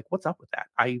themselves? Like, what's up with that?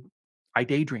 I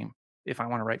daydream if I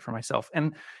want to write for myself.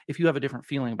 And if you have a different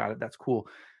feeling about it, that's cool.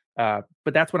 But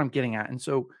that's what I'm getting at. And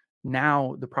so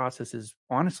now the process is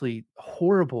honestly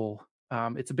horrible.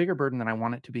 It's a bigger burden than I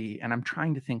want it to be. And I'm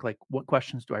trying to think, like, what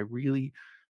questions do I really,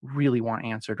 really want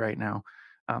answered right now?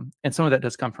 And some of that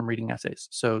does come from reading essays.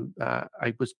 So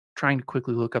I was trying to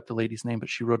quickly look up the lady's name, but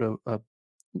she wrote a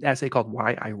essay called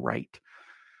Why I Write.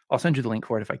 I'll send you the link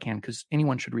for it if I can, because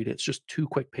anyone should read it. It's just 2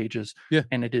 quick pages. Yeah.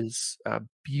 And it is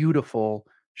beautiful.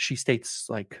 She states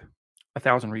like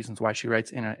 1,000 reasons why she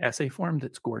writes in an essay form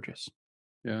that's gorgeous.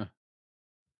 Yeah.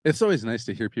 It's always nice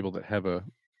to hear people that have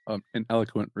an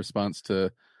eloquent response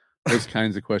to those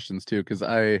kinds of questions too, because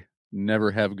I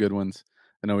never have good ones,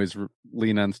 and always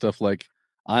lean on stuff like,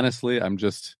 honestly, I'm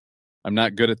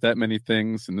not good at that many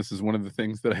things, and this is one of the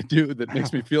things that I do that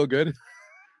makes me feel good.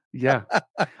 Yeah.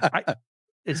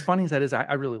 As funny as that is,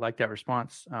 I really like that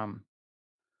response. I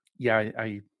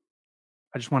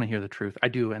just want to hear the truth. I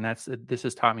do, and this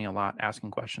has taught me a lot.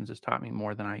 Asking questions has taught me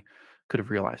more than I could have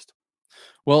realized.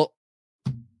 Well,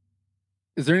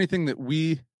 is there anything that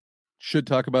we should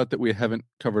talk about that we haven't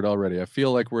covered already? I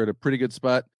feel like we're at a pretty good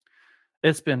spot.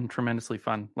 It's been tremendously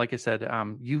fun. Like I said,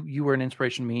 you were an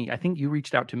inspiration to me. I think you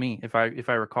reached out to me, if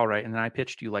I recall right, and then I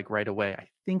pitched you like right away. I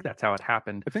think that's how it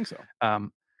happened. I think so.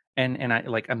 And I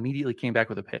like immediately came back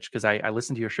with a pitch, because I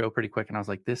listened to your show pretty quick, and I was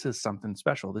like, this is something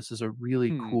special. This is a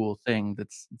really cool thing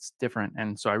it's different.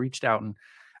 And so I reached out, and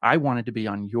I wanted to be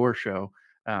on your show.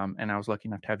 And I was lucky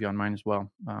enough to have you on mine as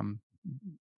well.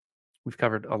 We've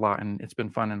covered a lot, and it's been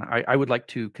fun. And I would like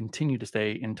to continue to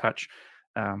stay in touch,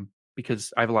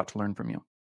 because I have a lot to learn from you.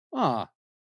 Well,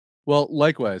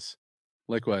 likewise.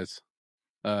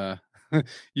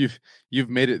 You've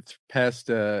made it past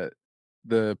a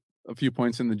few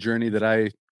points in the journey that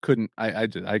I couldn't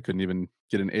even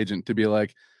get an agent to be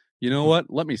like, you know what,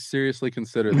 let me seriously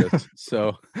consider this.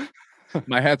 So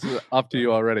my hat's off to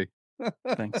you already.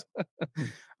 Thanks.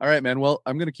 All right, man. Well,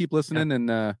 I'm gonna keep listening. And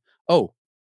the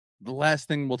last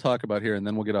thing we'll talk about here, and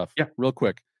then we'll get off. Yeah, real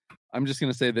quick. I'm just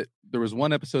gonna say that there was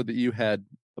one episode that you had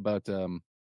about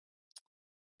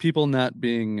people not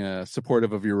being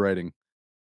supportive of your writing.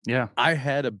 Yeah, I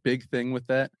had a big thing with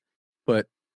that, but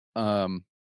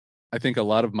I think a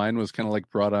lot of mine was kind of like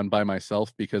brought on by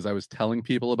myself, because I was telling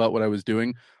people about what I was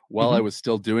doing while I was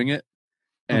still doing it.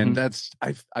 And that's,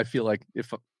 I feel like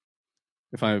if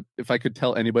I could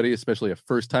tell anybody, especially a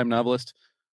first time novelist,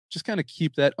 just kind of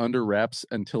keep that under wraps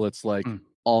until it's like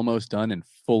almost done and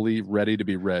fully ready to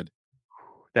be read.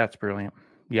 That's brilliant.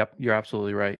 Yep, you're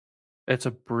absolutely right. It's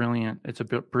a brilliant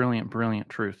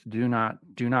truth. Do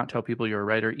not tell people you're a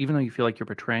writer, even though you feel like you're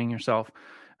betraying yourself,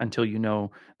 until you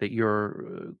know that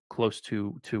you're close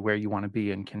to where you want to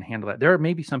be and can handle that. There are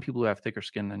maybe some people who have thicker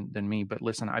skin than me, but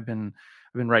listen, I've been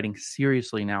writing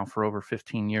seriously now for over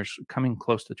 15 years, coming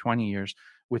close to 20 years,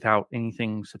 without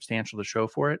anything substantial to show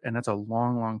for it. And that's a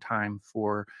long, long time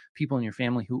for people in your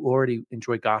family who already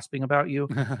enjoy gossiping about you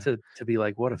to be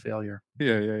like, what a failure.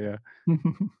 Yeah.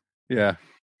 Yeah.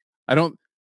 I don't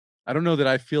know that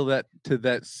I feel that to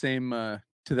that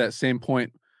same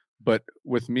point, but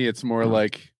with me, it's more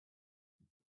like,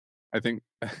 I think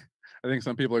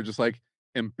some people are just like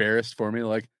embarrassed for me,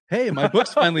 like, hey, my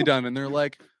book's finally done. And they're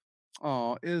like,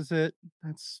 oh, is it?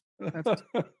 That's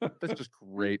just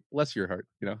great. Bless your heart,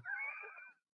 you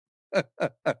know?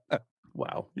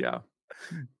 Wow. Yeah.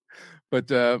 But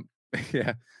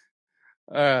yeah.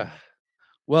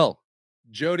 Well,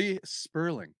 Jody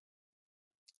Sperling,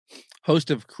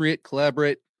 host of Create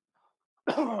Collaborate.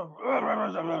 I'm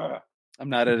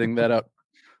not editing that out.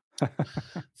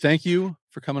 Thank you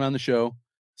for coming on the show.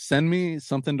 Send me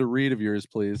something to read of yours,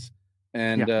 please.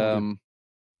 And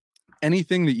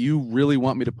anything that you really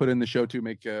want me to put in the show to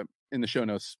make in the show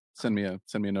notes, send me a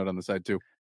note on the side too.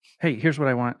 Hey, here's what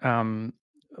I want.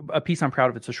 A piece I'm proud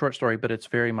of. It's a short story, but it's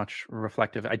very much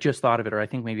reflective. I just thought of it, or I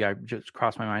think maybe I just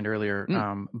crossed my mind earlier.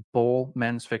 Bull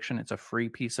Men's Fiction. It's a free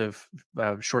piece of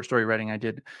short story writing I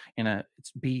did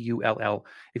it's BULL.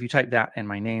 If you type that and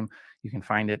my name, you can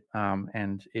find it.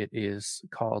 And it is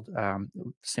called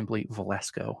simply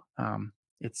Valesco.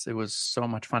 It was so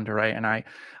much fun to write. And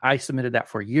I submitted that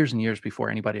for years and years before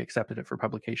anybody accepted it for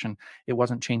publication. It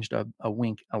wasn't changed a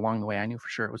wink along the way. I knew for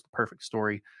sure it was the perfect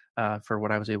story for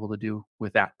what I was able to do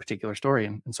with that particular story.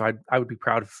 And so I would be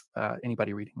proud of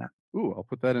anybody reading that. Ooh, I'll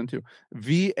put that in too.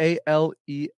 Valesco.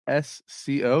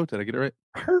 Did I get it right?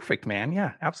 Perfect, man.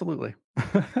 Yeah, absolutely.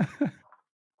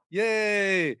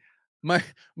 Yay! My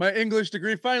English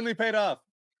degree finally paid off.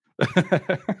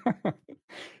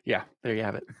 Yeah, there you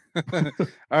have it.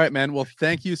 All right, man. Well,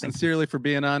 thank you sincerely for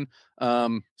being on.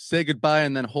 Say goodbye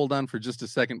and then hold on for just a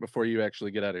second before you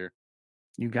actually get out of here.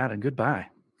 You got it. Goodbye.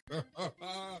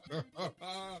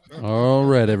 All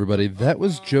right, everybody. That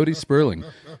was Jody Sperling.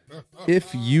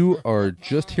 If you are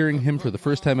just hearing him for the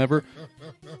first time ever,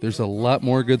 there's a lot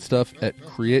more good stuff at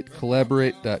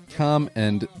Cre8Collaborate.com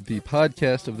and the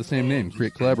podcast of the same name,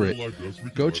 Create Collaborate.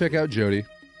 Go check out Jody.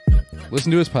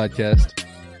 Listen to his podcast.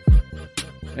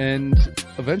 And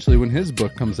eventually, when his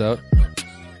book comes out,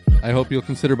 I hope you'll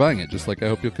consider buying it, just like I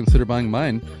hope you'll consider buying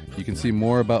mine. You can see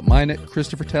more about mine at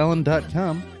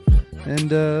ChristopherTalon.com. And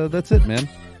that's it, man.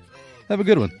 Have a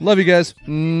good one. Love you guys.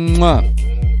 Mwah.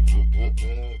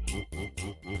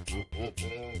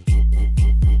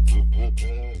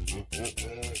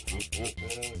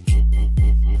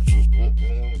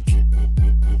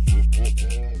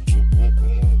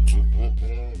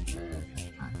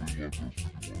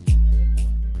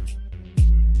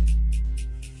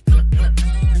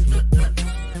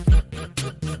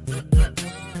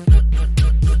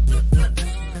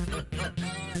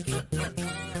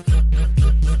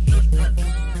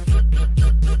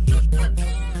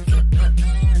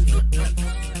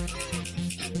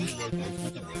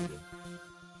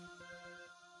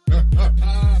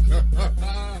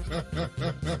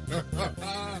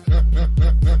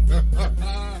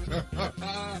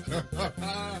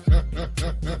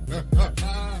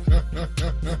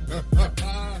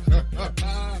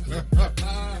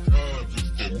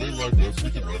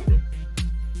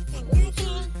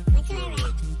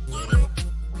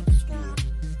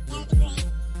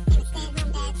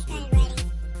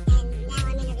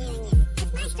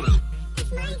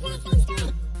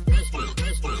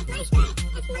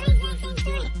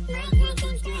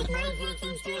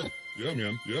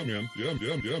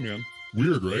 Yeah, man.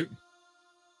 Weird, right?